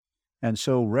else. And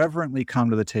so reverently come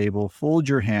to the table, fold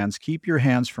your hands, keep your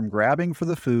hands from grabbing for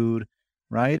the food,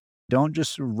 right? Don't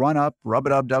just run up, rub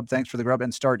it up, dub, thanks for the grub,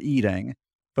 and start eating,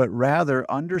 but rather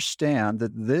understand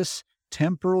that this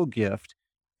temporal gift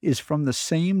is from the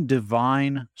same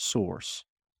divine source,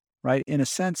 right? In a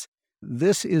sense,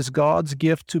 this is God's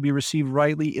gift to be received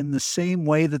rightly in the same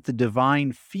way that the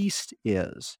divine feast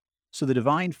is. So the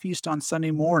divine feast on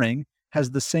Sunday morning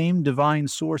has the same divine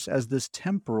source as this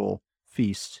temporal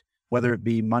feast, whether it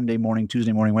be Monday morning,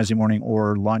 Tuesday morning, Wednesday morning,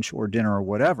 or lunch or dinner or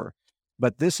whatever.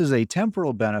 But this is a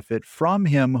temporal benefit from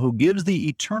him who gives the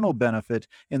eternal benefit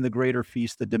in the greater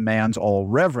feast that demands all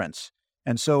reverence.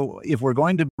 And so if we're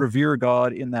going to revere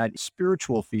God in that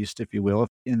spiritual feast, if you will,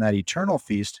 in that eternal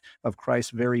feast of Christ's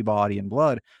very body and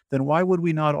blood, then why would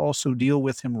we not also deal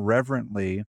with him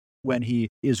reverently when he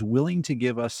is willing to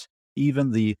give us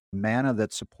even the manna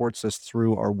that supports us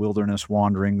through our wilderness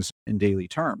wanderings in daily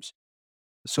terms?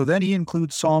 So then he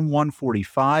includes Psalm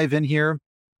 145 in here.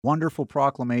 wonderful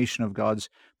proclamation of God's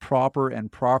proper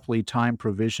and properly timed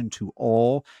provision to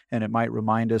all. And it might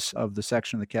remind us of the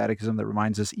section of the Catechism that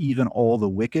reminds us, even all the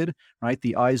wicked, right?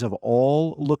 The eyes of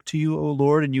all look to you, O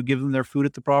Lord, and you give them their food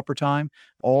at the proper time.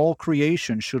 All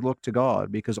creation should look to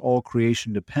God because all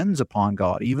creation depends upon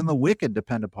God. Even the wicked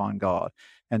depend upon God.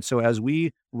 And so as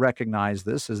we recognize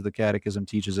this, as the Catechism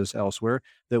teaches us elsewhere,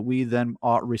 that we then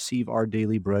ought receive our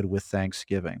daily bread with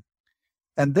thanksgiving.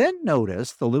 And then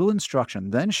notice the little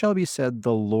instruction, then shall be said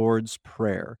the Lord's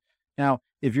Prayer. Now,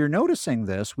 if you're noticing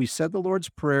this, we said the Lord's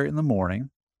Prayer in the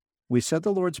morning, we said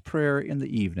the Lord's Prayer in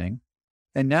the evening,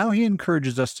 and now he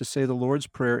encourages us to say the Lord's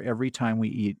Prayer every time we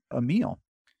eat a meal.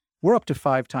 We're up to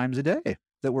 5 times a day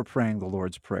that we're praying the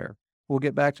Lord's Prayer. We'll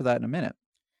get back to that in a minute.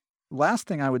 Last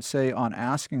thing I would say on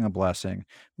asking a blessing,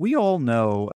 we all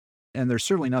know, and there's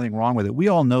certainly nothing wrong with it, we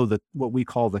all know that what we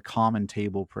call the common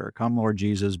table prayer. Come, Lord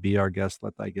Jesus, be our guest,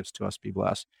 let thy gifts to us be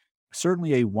blessed.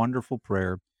 Certainly a wonderful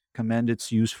prayer, commend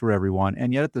its use for everyone,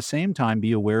 and yet at the same time,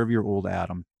 be aware of your old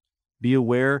Adam. Be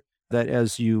aware that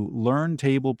as you learn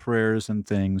table prayers and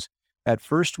things, at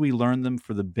first we learn them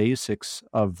for the basics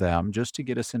of them, just to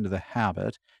get us into the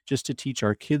habit, just to teach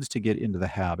our kids to get into the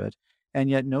habit. And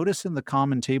yet notice in the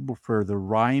common table prayer, the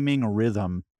rhyming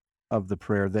rhythm of the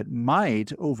prayer that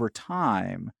might, over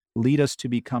time, lead us to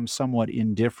become somewhat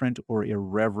indifferent or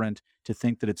irreverent, to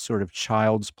think that it's sort of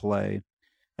child's play.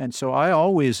 And so I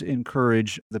always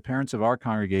encourage the parents of our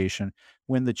congregation,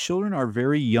 when the children are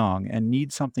very young and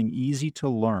need something easy to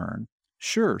learn,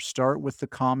 sure, start with the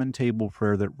common table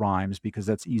prayer that rhymes because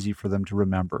that's easy for them to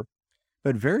remember.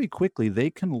 But very quickly,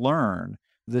 they can learn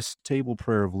this table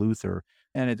prayer of Luther.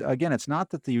 And again, it's not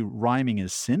that the rhyming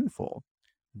is sinful,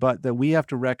 but that we have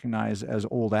to recognize as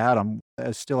old Adam,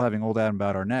 as still having old Adam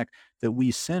about our neck, that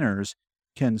we sinners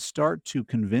can start to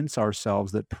convince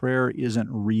ourselves that prayer isn't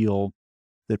real,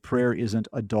 that prayer isn't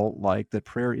adult-like, that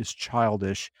prayer is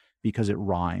childish because it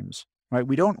rhymes, right?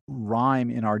 We don't rhyme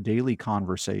in our daily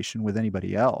conversation with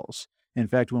anybody else. In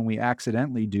fact, when we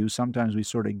accidentally do, sometimes we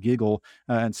sort of giggle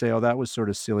and say, oh, that was sort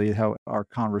of silly how our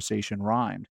conversation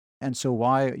rhymed. And so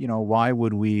why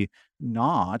would we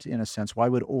not, in a sense, why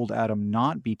would old Adam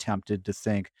not be tempted to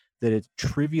think that it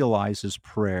trivializes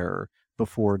prayer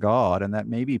before God and that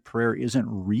maybe prayer isn't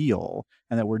real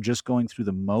and that we're just going through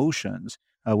the motions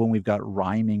when we've got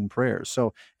rhyming prayers?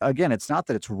 So again, it's not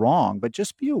that it's wrong, but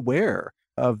just be aware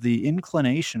of the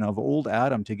inclination of old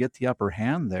Adam to get the upper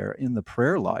hand there in the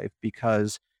prayer life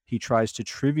because he tries to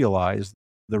trivialize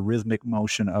the rhythmic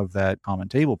motion of that common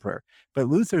table prayer. But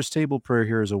Luther's table prayer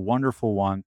here is a wonderful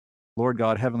one. Lord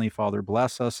God, Heavenly Father,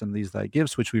 bless us in these thy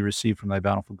gifts, which we receive from thy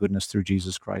bountiful goodness through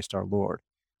Jesus Christ our Lord.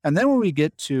 And then when we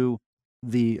get to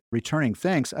the returning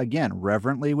thanks, again,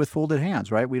 reverently with folded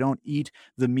hands, right? We don't eat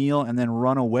the meal and then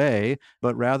run away,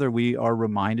 but rather we are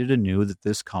reminded anew that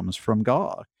this comes from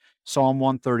God. Psalm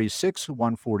 136,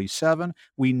 147,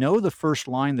 we know the first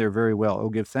line there very well. Oh,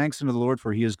 give thanks unto the Lord,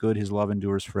 for he is good, his love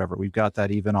endures forever. We've got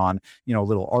that even on,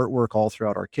 little artwork all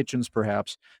throughout our kitchens,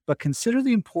 perhaps. But consider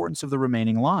the importance of the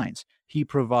remaining lines. He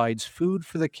provides food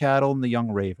for the cattle and the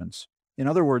young ravens. In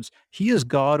other words, he is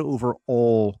God over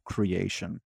all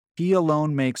creation. He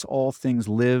alone makes all things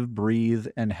live, breathe,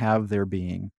 and have their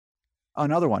being.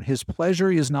 Another one, his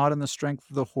pleasure is not in the strength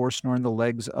of the horse, nor in the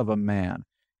legs of a man.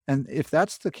 And if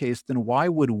that's the case, then why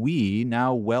would we,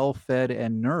 now well-fed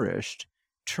and nourished,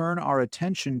 turn our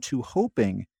attention to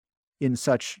hoping in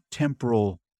such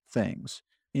temporal things,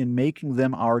 in making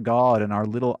them our God and our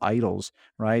little idols,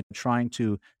 right? Trying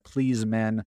to please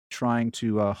men, trying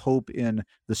to hope in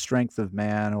the strength of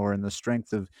man or in the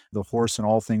strength of the horse and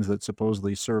all things that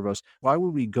supposedly serve us. Why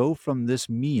would we go from this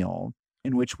meal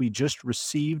in which we just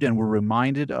received and were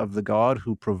reminded of the God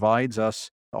who provides us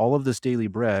all of this daily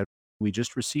bread? We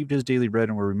just received his daily bread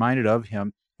and we're reminded of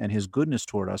him and his goodness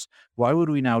toward us. Why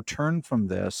would we now turn from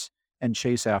this and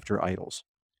chase after idols,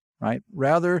 right?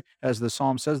 Rather, as the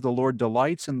psalm says, the Lord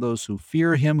delights in those who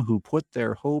fear him, who put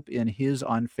their hope in his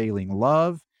unfailing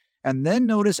love. And then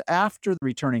notice after the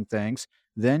returning thanks,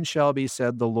 then shall be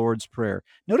said the Lord's Prayer.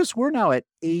 Notice we're now at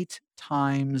 8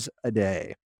 times a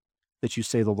day that you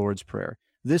say the Lord's Prayer.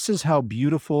 This is how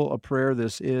beautiful a prayer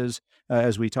this is,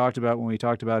 as we talked about when we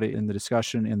talked about it in the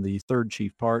discussion in the third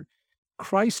chief part.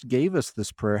 Christ gave us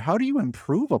this prayer. How do you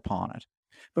improve upon it?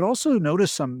 But also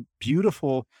notice some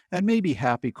beautiful and maybe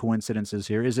happy coincidences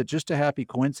here. Is it just a happy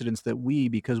coincidence that we,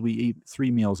 because we eat 3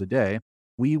 meals a day,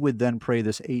 we would then pray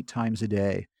this 8 times a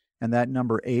day? And that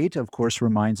number 8, of course,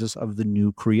 reminds us of the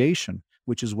new creation,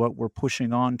 which is what we're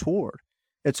pushing on toward.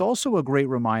 It's also a great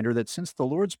reminder that since the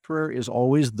Lord's Prayer is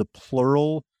always the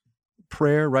plural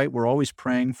prayer, right? We're always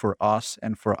praying for us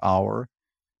and for our.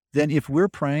 then if we're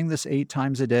praying this 8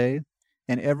 times a day,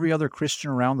 and every other Christian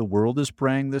around the world is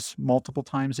praying this multiple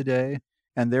times a day,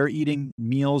 and they're eating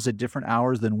meals at different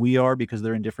hours than we are because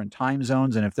they're in different time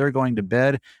zones, and if they're going to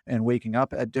bed and waking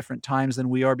up at different times than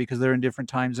we are because they're in different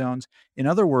time zones, in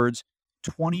other words,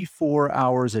 24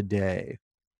 hours a day,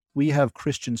 we have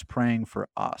Christians praying for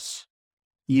us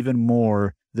even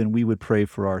more than we would pray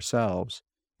for ourselves,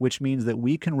 which means that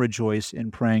we can rejoice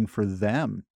in praying for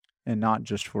them and not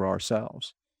just for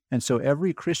ourselves. And so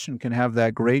every Christian can have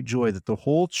that great joy that the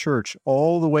whole church,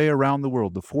 all the way around the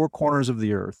world, the 4 corners of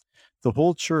the earth, the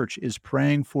whole church is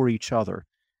praying for each other.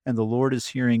 And the Lord is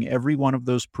hearing every one of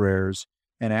those prayers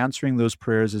and answering those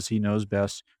prayers as he knows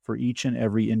best for each and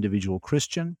every individual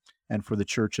Christian and for the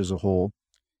church as a whole.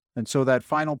 And so that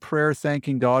final prayer,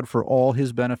 thanking God for all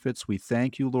his benefits, we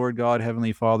thank you, Lord God,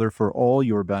 Heavenly Father, for all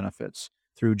your benefits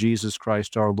through Jesus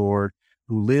Christ our Lord,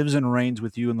 who lives and reigns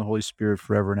with you in the Holy Spirit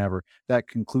forever and ever. That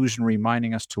conclusion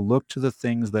reminding us to look to the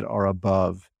things that are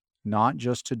above, not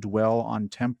just to dwell on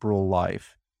temporal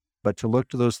life, but to look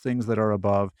to those things that are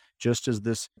above, just as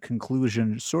this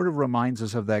conclusion sort of reminds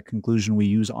us of that conclusion we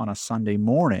use on a Sunday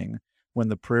morning when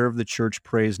the prayer of the church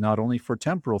prays not only for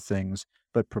temporal things,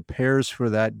 but prepares for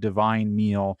that divine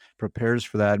meal, prepares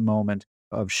for that moment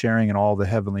of sharing in all the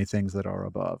heavenly things that are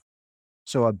above.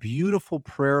 So a beautiful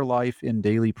prayer life in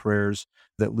daily prayers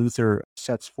that Luther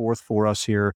sets forth for us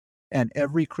here. And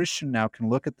every Christian now can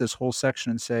look at this whole section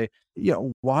and say,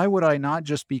 why would I not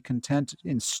just be content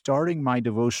in starting my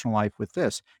devotional life with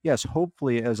this? Yes,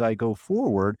 hopefully as I go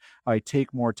forward, I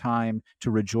take more time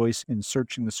to rejoice in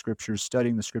searching the scriptures,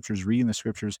 studying the scriptures, reading the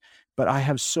scriptures. But I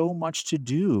have so much to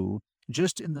do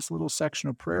just in this little section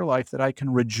of prayer life that I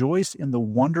can rejoice in the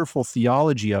wonderful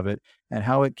theology of it and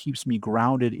how it keeps me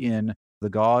grounded in the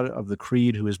God of the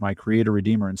Creed, who is my creator,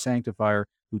 redeemer, and sanctifier,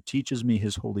 who teaches me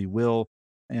his holy will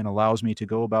and allows me to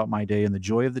go about my day in the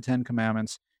joy of the 10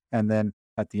 Commandments, and then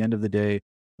at the end of the day,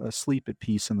 sleep at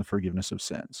peace in the forgiveness of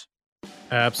sins.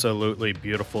 Absolutely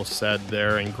beautiful said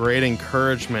there, and great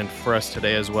encouragement for us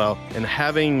today as well. And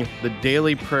having the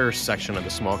daily prayer section of the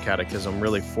Small Catechism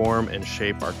really form and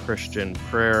shape our Christian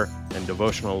prayer and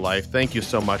devotional life. Thank you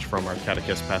so much from our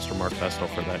catechist, Pastor Mark Vestal,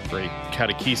 for that great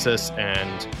catechesis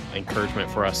and encouragement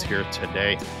for us here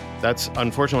today. That's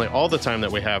unfortunately all the time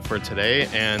that we have for today,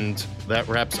 and that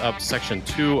wraps up section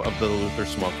 2 of the Luther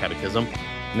Small Catechism.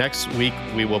 Next week,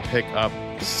 we will pick up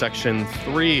section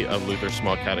 3 of Luther's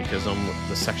Small Catechism,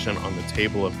 the section on the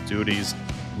table of duties,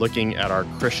 looking at our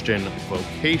Christian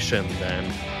vocation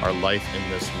then, our life in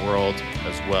this world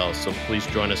as well. So please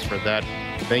join us for that.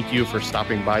 Thank you for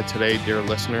stopping by today, dear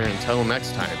listener. Until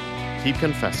next time, keep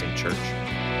confessing, church.